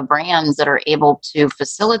marketers and the brands that are able to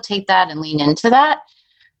facilitate that and lean into that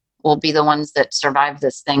will be the ones that survive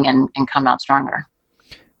this thing and come out stronger.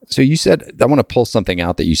 So you said, I want to pull something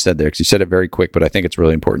out that you said there, because you said it very quick, but I think it's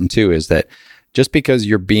really important too, is that just because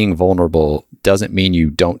you're being vulnerable doesn't mean you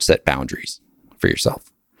don't set boundaries for yourself.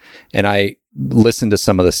 And I listened to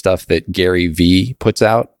some of the stuff that Gary Vee puts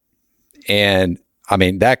out. And I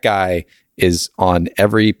mean, that guy is on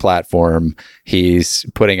every platform. He's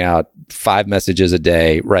putting out 5 messages a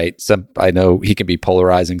day, right? I know he can be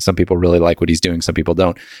polarizing. Some people really like what he's doing. Some people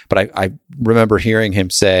don't. But I remember hearing him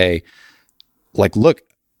say, like, look,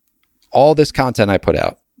 all this content I put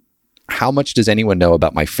out, how much does anyone know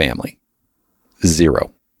about my family?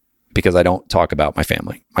 0. Because I don't talk about my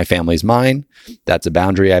family. My family's mine. That's a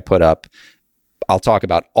boundary I put up. I'll talk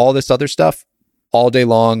about all this other stuff all day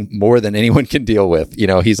long, more than anyone can deal with.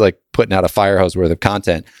 He's like putting out a fire hose worth of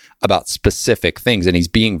content about specific things, and he's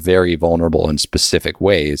being very vulnerable in specific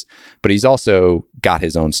ways, but he's also got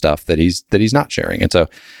his own stuff that he's not sharing. And so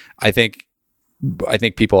I think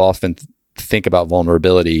people often think about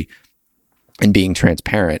vulnerability and being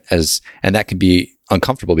transparent and that can be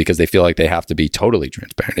uncomfortable because they feel like they have to be totally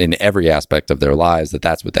transparent in every aspect of their lives,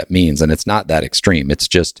 that's what that means. And it's not that extreme. It's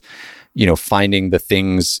just, finding the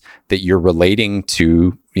things that you're relating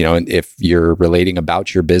to, and if you're relating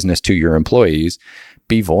about your business to your employees,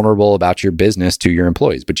 be vulnerable about your business to your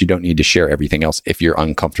employees, but you don't need to share everything else if you're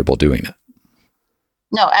uncomfortable doing it.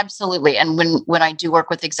 No, absolutely. And when I do work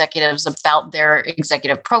with executives about their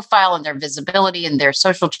executive profile and their visibility and their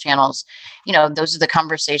social channels, those are the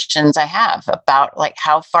conversations I have about, like,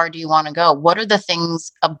 how far do you want to go? What are the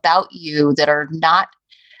things about you that are not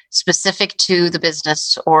specific to the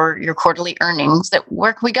business or your quarterly earnings?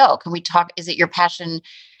 Where can we go? Can we talk? Is it your passion?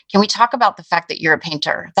 Can we talk about the fact that you're a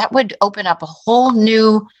painter? That would open up a whole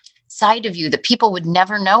new side of you that people would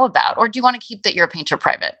never know about. Or do you want to keep that you're a painter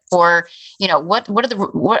private? Or, what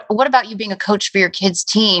about you being a coach for your kids'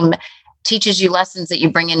 team teaches you lessons that you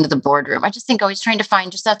bring into the boardroom? I just think always trying to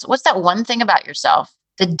find what's that one thing about yourself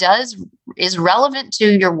that is relevant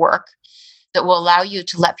to your work that will allow you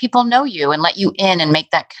to let people know you and let you in and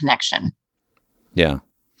make that connection. Yeah.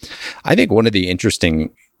 I think one of the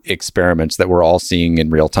interesting experiments that we're all seeing in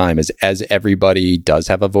real time is, as everybody does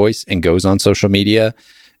have a voice and goes on social media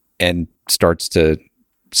and starts to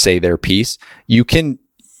say their piece, you can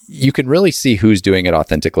really see who's doing it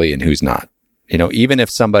authentically and who's not. Even if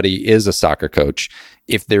somebody is a soccer coach,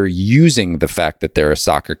 if they're using the fact that they're a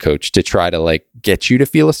soccer coach to try to get you to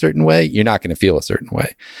feel a certain way, you're not going to feel a certain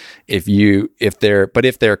way. If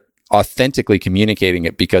they're authentically communicating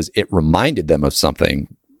it because it reminded them of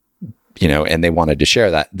something, and they wanted to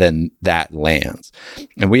share that, then that lands.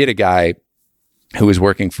 And we had a guy who was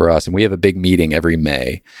working for us, and we have a big meeting every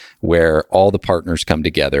May where all the partners come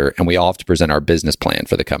together and we all have to present our business plan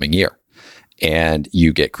for the coming year. And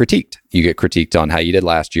you get critiqued. You get critiqued on how you did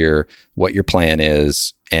last year, what your plan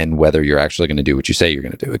is, and whether you're actually going to do what you say you're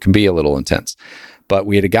going to do. It can be a little intense. But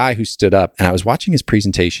we had a guy who stood up, and I was watching his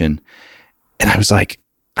presentation, and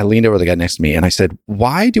I leaned over to the guy next to me and I said,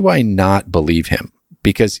 why do I not believe him?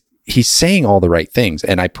 Because he's saying all the right things.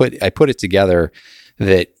 And I put it together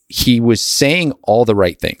that he was saying all the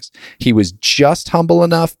right things. He was just humble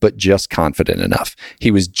enough, but just confident enough.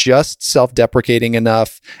 He was just self-deprecating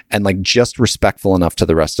enough and like just respectful enough to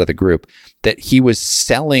the rest of the group that he was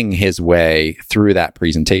selling his way through that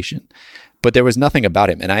presentation. But there was nothing about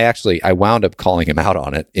him. And I wound up calling him out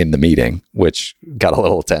on it in the meeting, which got a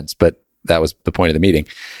little tense, but that was the point of the meeting.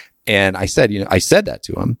 And I said that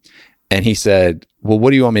to him. And he said, well, what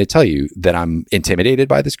do you want me to tell you? That I'm intimidated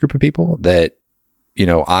by this group of people? That,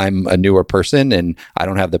 I'm a newer person and I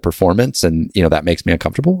don't have the performance and, that makes me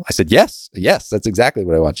uncomfortable? I said, yes, that's exactly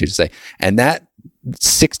what I want you to say. And that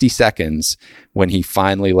 60 seconds when he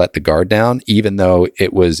finally let the guard down, even though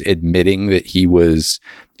it was admitting that he was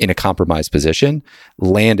in a compromised position,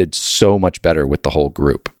 landed so much better with the whole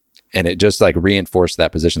group. And it just like reinforced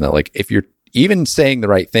that position that like, if you're even saying the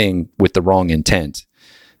right thing with the wrong intent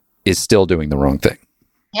is still doing the wrong thing.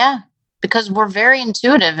 Yeah. Because we're very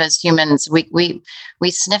intuitive as humans. We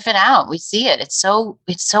sniff it out. We see it. It's so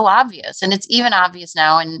obvious. And it's even obvious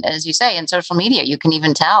now. And as you say, in social media, you can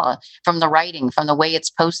even tell from the writing, from the way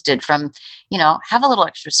it's posted, from, have a little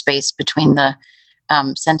extra space between the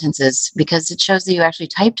sentences because it shows that you actually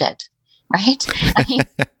typed it, right? I mean,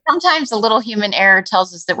 sometimes a little human error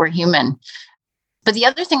tells us that we're human. But the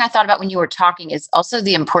other thing I thought about when you were talking is also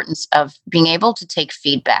the importance of being able to take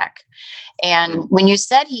feedback. And when you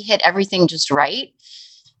said he hit everything just right,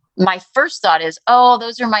 my first thought is, oh,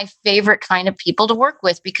 those are my favorite kind of people to work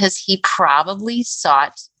with because he probably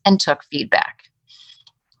sought and took feedback.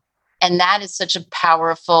 And that is such a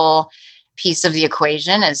powerful piece of the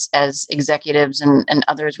equation as executives and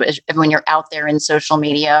others, when you're out there in social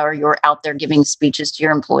media or you're out there giving speeches to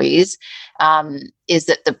your employees, is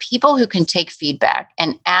that the people who can take feedback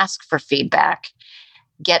and ask for feedback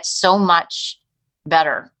get so much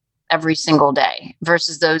better every single day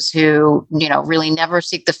versus those who, really never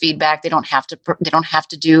seek the feedback. They don't have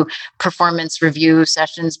to do performance review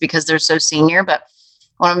sessions because they're so senior. But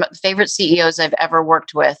one of my favorite CEOs I've ever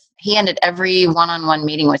worked with, he ended every one-on-one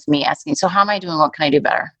meeting with me asking, so how am I doing? What can I do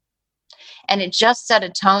better? And it just set a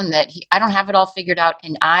tone that I don't have it all figured out.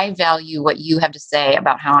 And I value what you have to say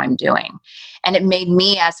about how I'm doing. And it made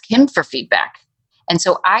me ask him for feedback. And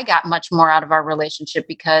so I got much more out of our relationship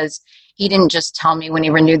because he didn't just tell me when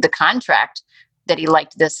he renewed the contract that he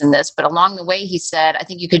liked this and this, but along the way he said, I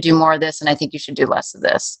think you could do more of this and I think you should do less of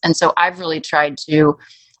this. And so I've really tried to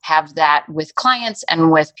have that with clients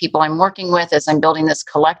and with people I'm working with as I'm building this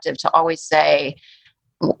collective to always say,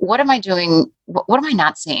 what am I doing? What am I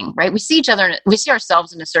not seeing? Right? We see each other, we see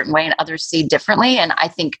ourselves in a certain way and others see differently. And I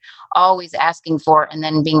think always asking for and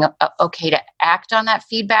then being okay to act on that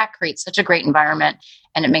feedback creates such a great environment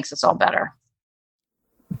and it makes us all better.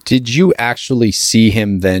 Did you actually see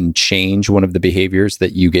him then change one of the behaviors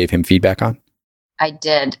that you gave him feedback on? I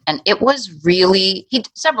did. And it was really,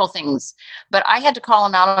 several things, but I had to call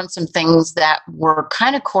him out on some things that were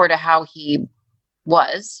kind of core to how he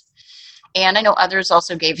was. And I know others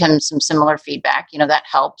also gave him some similar feedback, that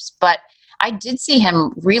helps. But I did see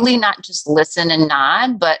him really not just listen and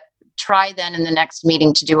nod, but try then in the next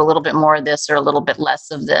meeting to do a little bit more of this or a little bit less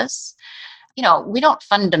of this. We don't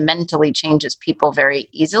fundamentally change as people very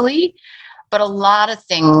easily, but a lot of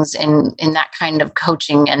things in that kind of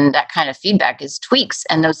coaching and that kind of feedback is tweaks.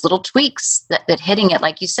 And those little tweaks that hitting it,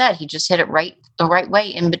 like you said, he just hit it the right way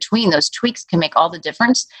in between. Those tweaks can make all the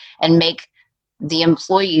difference and make the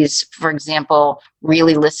employees, for example,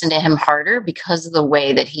 really listen to him harder because of the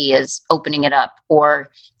way that he is opening it up or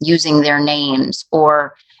using their names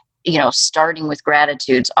or, starting with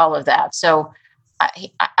gratitudes, all of that. So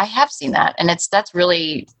I have seen that, and that's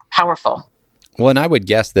really powerful. Well, and I would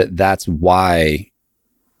guess that that's why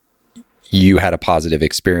you had a positive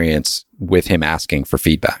experience with him asking for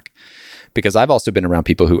feedback. Because I've also been around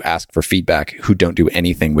people who ask for feedback who don't do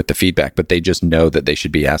anything with the feedback, but they just know that they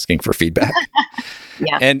should be asking for feedback.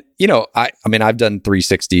 Yeah. And, I've done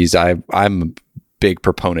 360s. I'm a big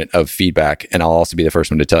proponent of feedback. And I'll also be the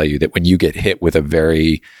first one to tell you that when you get hit with a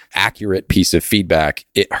very accurate piece of feedback,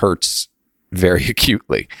 it hurts very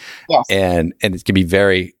acutely. Yes. And it can be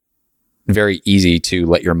very, very easy to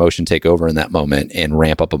let your emotion take over in that moment and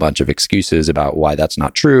ramp up a bunch of excuses about why that's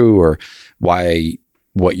not true or why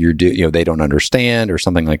what you're doing, they don't understand or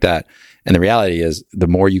something like that. And the reality is the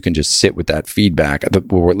more you can just sit with that feedback,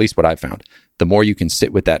 or at least what I've found, the more you can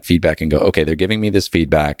sit with that feedback and go, okay, they're giving me this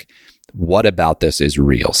feedback. What about this is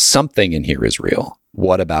real? Something in here is real.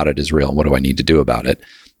 What about it is real? What do I need to do about it?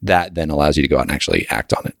 That then allows you to go out and actually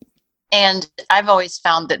act on it. And I've always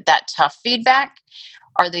found that tough feedback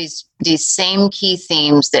are these same key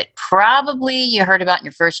themes that probably you heard about in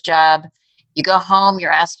your first job, You go home, you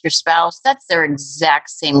ask your spouse, that's their exact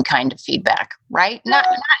same kind of feedback, right? Not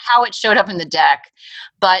how it showed up in the deck,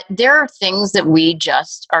 but there are things that we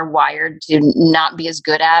just are wired to not be as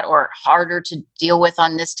good at or harder to deal with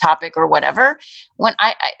on this topic or whatever. When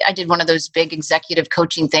I did one of those big executive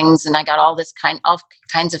coaching things, and I got all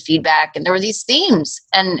kinds of feedback, and there were these themes,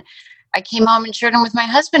 and I came home and shared them with my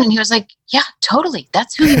husband, and he was like, yeah, totally.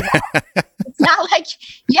 That's who you are. It's not like,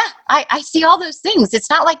 yeah, I see all those things. It's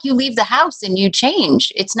not like you leave the house and you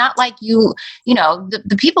change. It's not like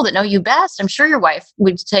the people that know you best, I'm sure your wife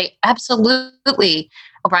would say, absolutely,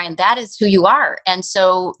 O'Brien, that is who you are. And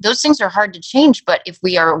so those things are hard to change, but if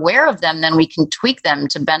we are aware of them, then we can tweak them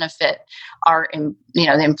to benefit our,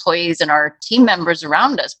 the employees and our team members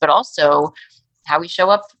around us, but also how we show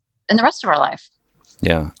up in the rest of our life.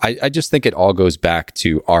 Yeah. I just think it all goes back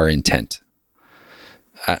to our intent.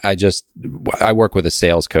 I work with a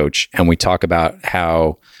sales coach, and we talk about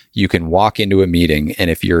how you can walk into a meeting,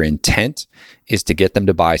 and if your intent is to get them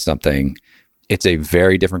to buy something, it's a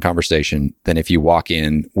very different conversation than if you walk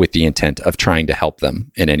in with the intent of trying to help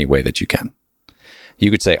them in any way that you can.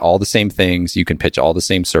 You could say all the same things, you can pitch all the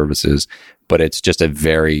same services, but it's just a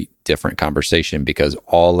very different conversation because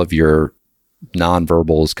all of your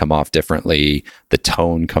nonverbals come off differently, the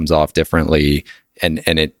tone comes off differently,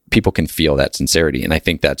 and people can feel that sincerity. And I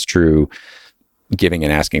think that's true giving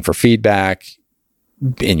and asking for feedback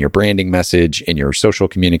in your branding message, in your social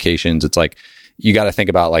communications. It's like, you got to think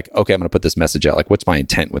about like, okay, I'm going to put this message out. Like, what's my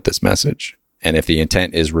intent with this message? And if the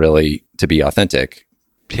intent is really to be authentic,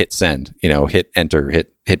 hit send, hit enter,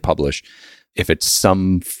 hit publish. If it's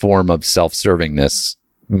some form of self-servingness,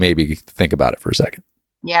 maybe think about it for a second.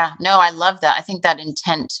 Yeah, no, I love that. I think that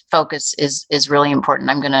intent focus is really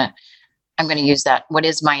important. I'm gonna use that. What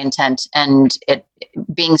is my intent? And it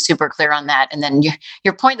being super clear on that. And then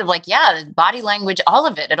your point of like, yeah, body language, all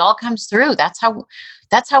of it all comes through. That's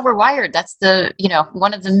how we're wired. That's the,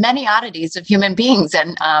 one of the many oddities of human beings.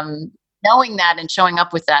 And knowing that and showing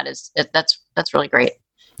up with that that's really great.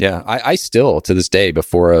 Yeah, I still to this day,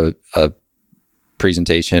 before a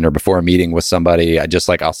presentation or before a meeting with somebody,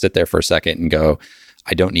 I'll sit there for a second and go,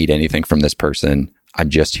 I don't need anything from this person. I'm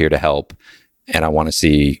just here to help. And I want to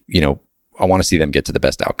see, them get to the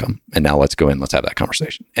best outcome. And now let's go in, let's have that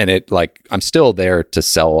conversation. And I'm still there to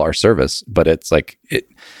sell our service, but it's like, it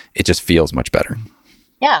just feels much better.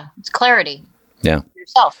 Yeah. It's clarity. Yeah.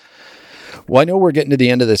 Yourself. Well, I know we're getting to the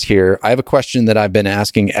end of this here. I have a question that I've been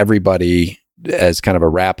asking everybody as kind of a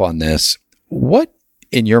wrap on this. What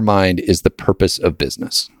in your mind is the purpose of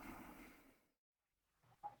business?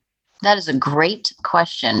 That is a great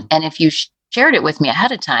question. And if you shared it with me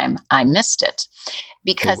ahead of time, I missed it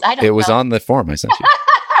because I don't know. It was on the form I sent you.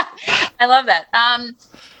 I love that.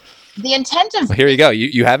 The intent of... Well, here you go.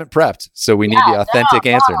 You haven't prepped, so we need the authentic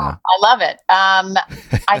answer now. I love it.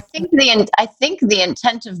 I think the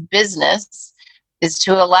intent of business is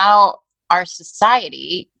to allow our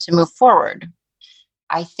society to move forward.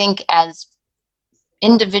 I think as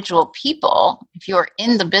individual people, if you're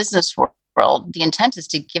in the business world, the intent is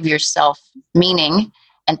to give yourself meaning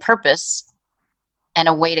and purpose and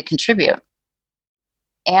a way to contribute.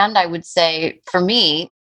 And I would say for me,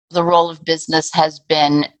 the role of business has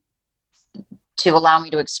been to allow me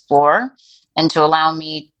to explore and to allow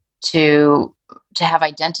me to have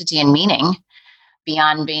identity and meaning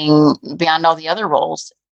beyond all the other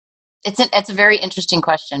roles. It's a very interesting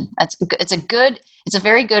question. It's a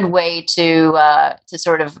very good way to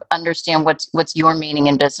sort of understand what's your meaning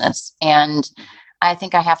in business. And I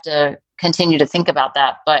think I have to continue to think about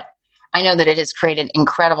that, but I know that it has created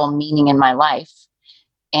incredible meaning in my life.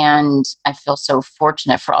 And I feel so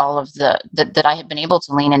fortunate for all of that I have been able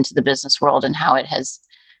to lean into the business world and how it has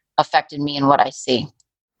affected me and what I see.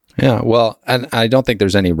 Yeah, well, and I don't think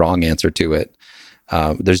there's any wrong answer to it.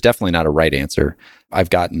 There's definitely not a right answer. I've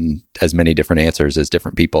gotten as many different answers as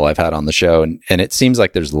different people I've had on the show. And it seems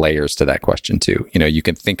like there's layers to that question too. You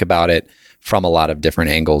can think about it from a lot of different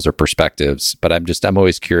angles or perspectives, but I'm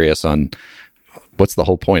always curious on what's the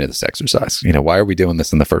whole point of this exercise? Why are we doing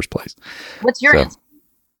this in the first place? What's your answer?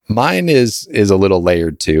 Mine is a little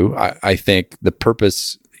layered too. I think the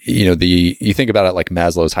purpose, you think about it like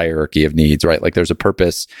Maslow's hierarchy of needs, right? Like there's a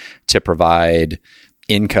purpose to provide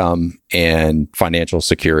income and financial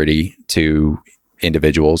security to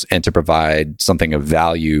individuals and to provide something of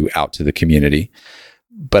value out to the community.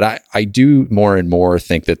 But I do more and more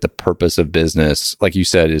think that the purpose of business, like you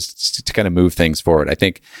said, is to kind of move things forward. I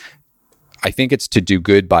think it's to do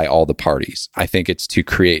good by all the parties. I think it's to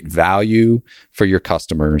create value for your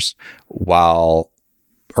customers while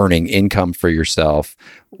earning income for yourself,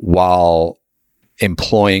 while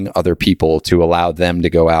employing other people to allow them to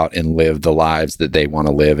go out and live the lives that they want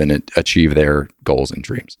to live and achieve their goals and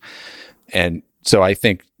dreams. And so I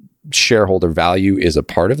think shareholder value is a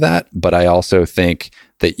part of that, but I also think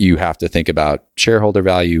that you have to think about shareholder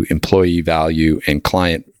value, employee value, and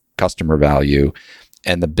customer value.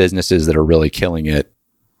 And the businesses that are really killing it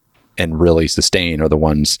and really sustain are the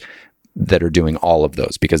ones that are doing all of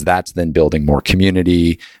those, because that's then building more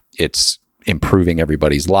community. It's improving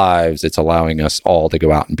everybody's lives. It's allowing us all to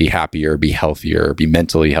go out and be happier, be healthier, be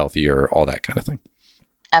mentally healthier, all that kind of thing.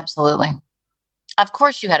 Absolutely. Of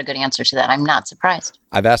course, you had a good answer to that. I'm not surprised.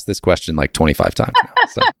 I've asked this question like 25 times now.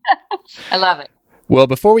 So. I love it. Well,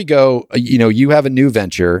 before we go, you have a new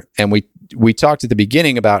venture, and we talked at the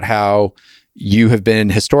beginning about how you have been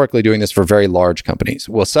historically doing this for very large companies.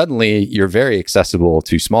 Well, suddenly you're very accessible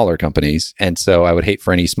to smaller companies. And so I would hate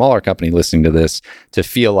for any smaller company listening to this to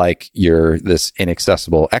feel like you're this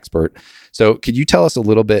inaccessible expert. So could you tell us a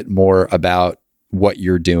little bit more about what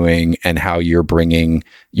you're doing and how you're bringing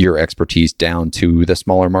your expertise down to the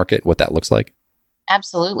smaller market, what that looks like?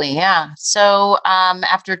 Absolutely. Yeah. So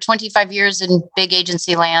after 25 years in big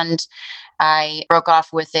agency land, I broke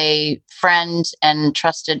off with a friend and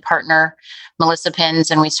trusted partner, Melissa Pins,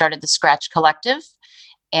 and we started the Scratch Collective.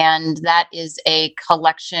 And that is a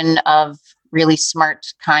collection of really smart,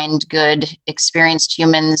 kind, good, experienced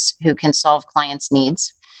humans who can solve clients'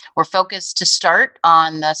 needs. We're focused to start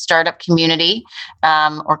on the startup community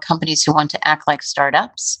or companies who want to act like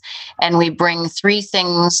startups. And we bring three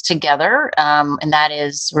things together, and that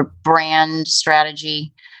is brand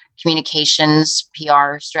strategy, communications,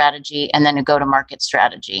 PR strategy, and then a go-to-market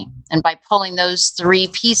strategy. And by pulling those three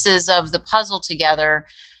pieces of the puzzle together,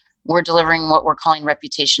 we're delivering what we're calling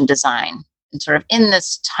reputation design. And sort of in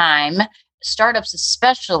this time, startups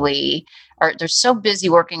especially they're so busy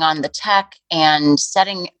working on the tech and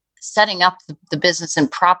setting up the business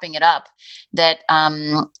and propping it up that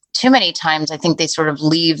too many times I think they sort of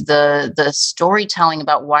leave the storytelling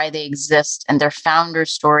about why they exist and their founder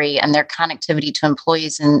story and their connectivity to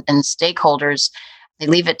employees and stakeholders, they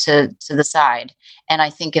leave it to the side. And I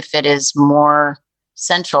think if it is more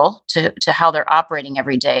central to how they're operating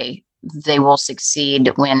every day, they will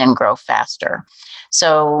succeed, win, and grow faster.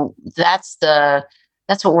 So that's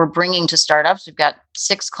what we're bringing to startups. We've got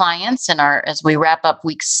 6 clients as we wrap up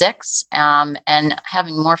week 6, and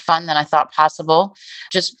having more fun than I thought possible.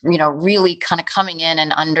 Just, really kind of coming in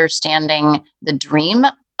and understanding the dream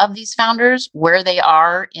of these founders, where they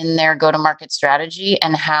are in their go-to-market strategy,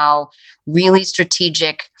 and how really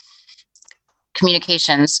strategic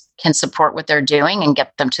communications can support what they're doing and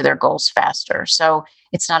get them to their goals faster. So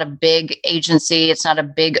it's not a big agency, it's not a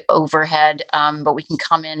big overhead, but we can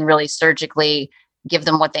come in really surgically, give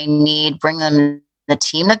them what they need, bring them the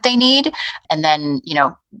team that they need, and then,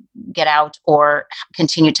 get out or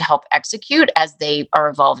continue to help execute as they are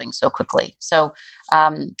evolving so quickly. So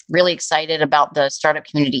really excited about the startup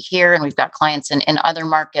community here. And we've got clients in other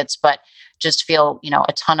markets, but just feel,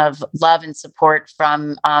 a ton of love and support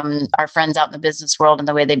from our friends out in the business world and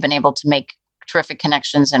the way they've been able to make terrific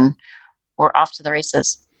connections, and we're off to the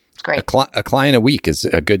races. It's great. A client a week is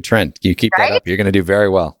a good trend. You keep that up, you're going to do very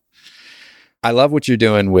well. I love what you're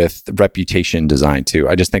doing with reputation design too.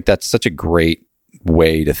 I just think that's such a great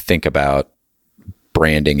way to think about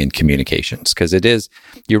branding and communications, because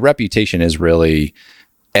your reputation is really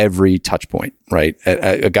every touch point, right?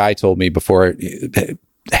 A guy told me before,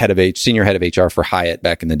 senior head of HR for Hyatt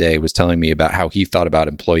back in the day, was telling me about how he thought about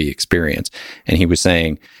employee experience. And he was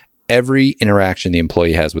saying every interaction the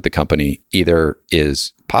employee has with the company either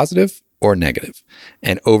is positive or negative.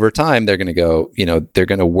 And over time, they're going to go, they're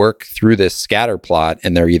going to work through this scatter plot,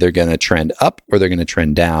 and they're either going to trend up or they're going to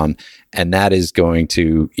trend down. And that is going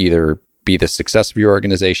to either be the success of your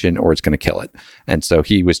organization or it's going to kill it. And so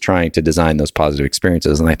he was trying to design those positive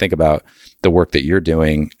experiences. And I think about the work that you're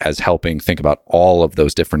doing as helping think about all of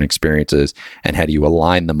those different experiences and how do you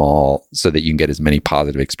align them all so that you can get as many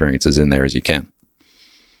positive experiences in there as you can.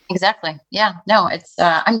 Exactly. Yeah. No, it's,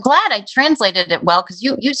 I'm glad I translated it well, because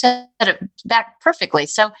you said it back perfectly.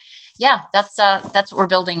 So yeah, that's what we're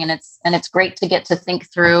building. And it's great to get to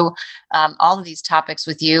think through, all of these topics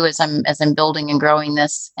with you as I'm building and growing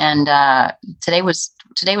this. And, today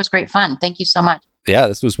was great fun. Thank you so much. Yeah,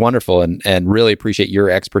 this was wonderful, and really appreciate your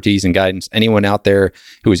expertise and guidance. Anyone out there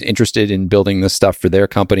who is interested in building this stuff for their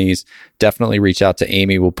companies, definitely reach out to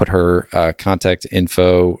Amy. We'll put her contact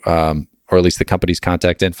info, or at least the company's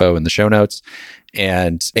contact info, in the show notes.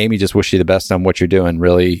 And Amy, just wish you the best on what you're doing.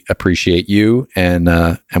 Really appreciate you and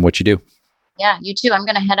what you do. Yeah, you too. I'm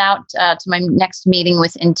going to head out to my next meeting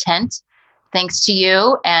with Intent Thanks to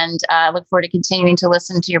you, and I look forward to continuing to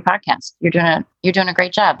listen to your podcast. You're doing a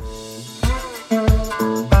great job.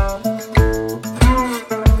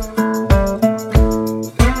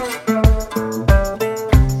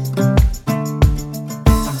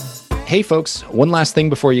 Hey folks, one last thing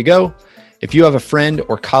before you go. If you have a friend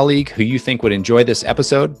or colleague who you think would enjoy this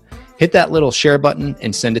episode, hit that little share button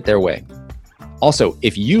and send it their way. Also,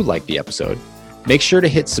 if you like the episode, make sure to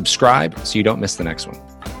hit subscribe so you don't miss the next one.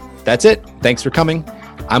 That's it. Thanks for coming.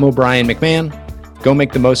 I'm O'Brien McMahon. Go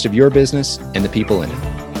make the most of your business and the people in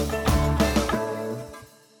it.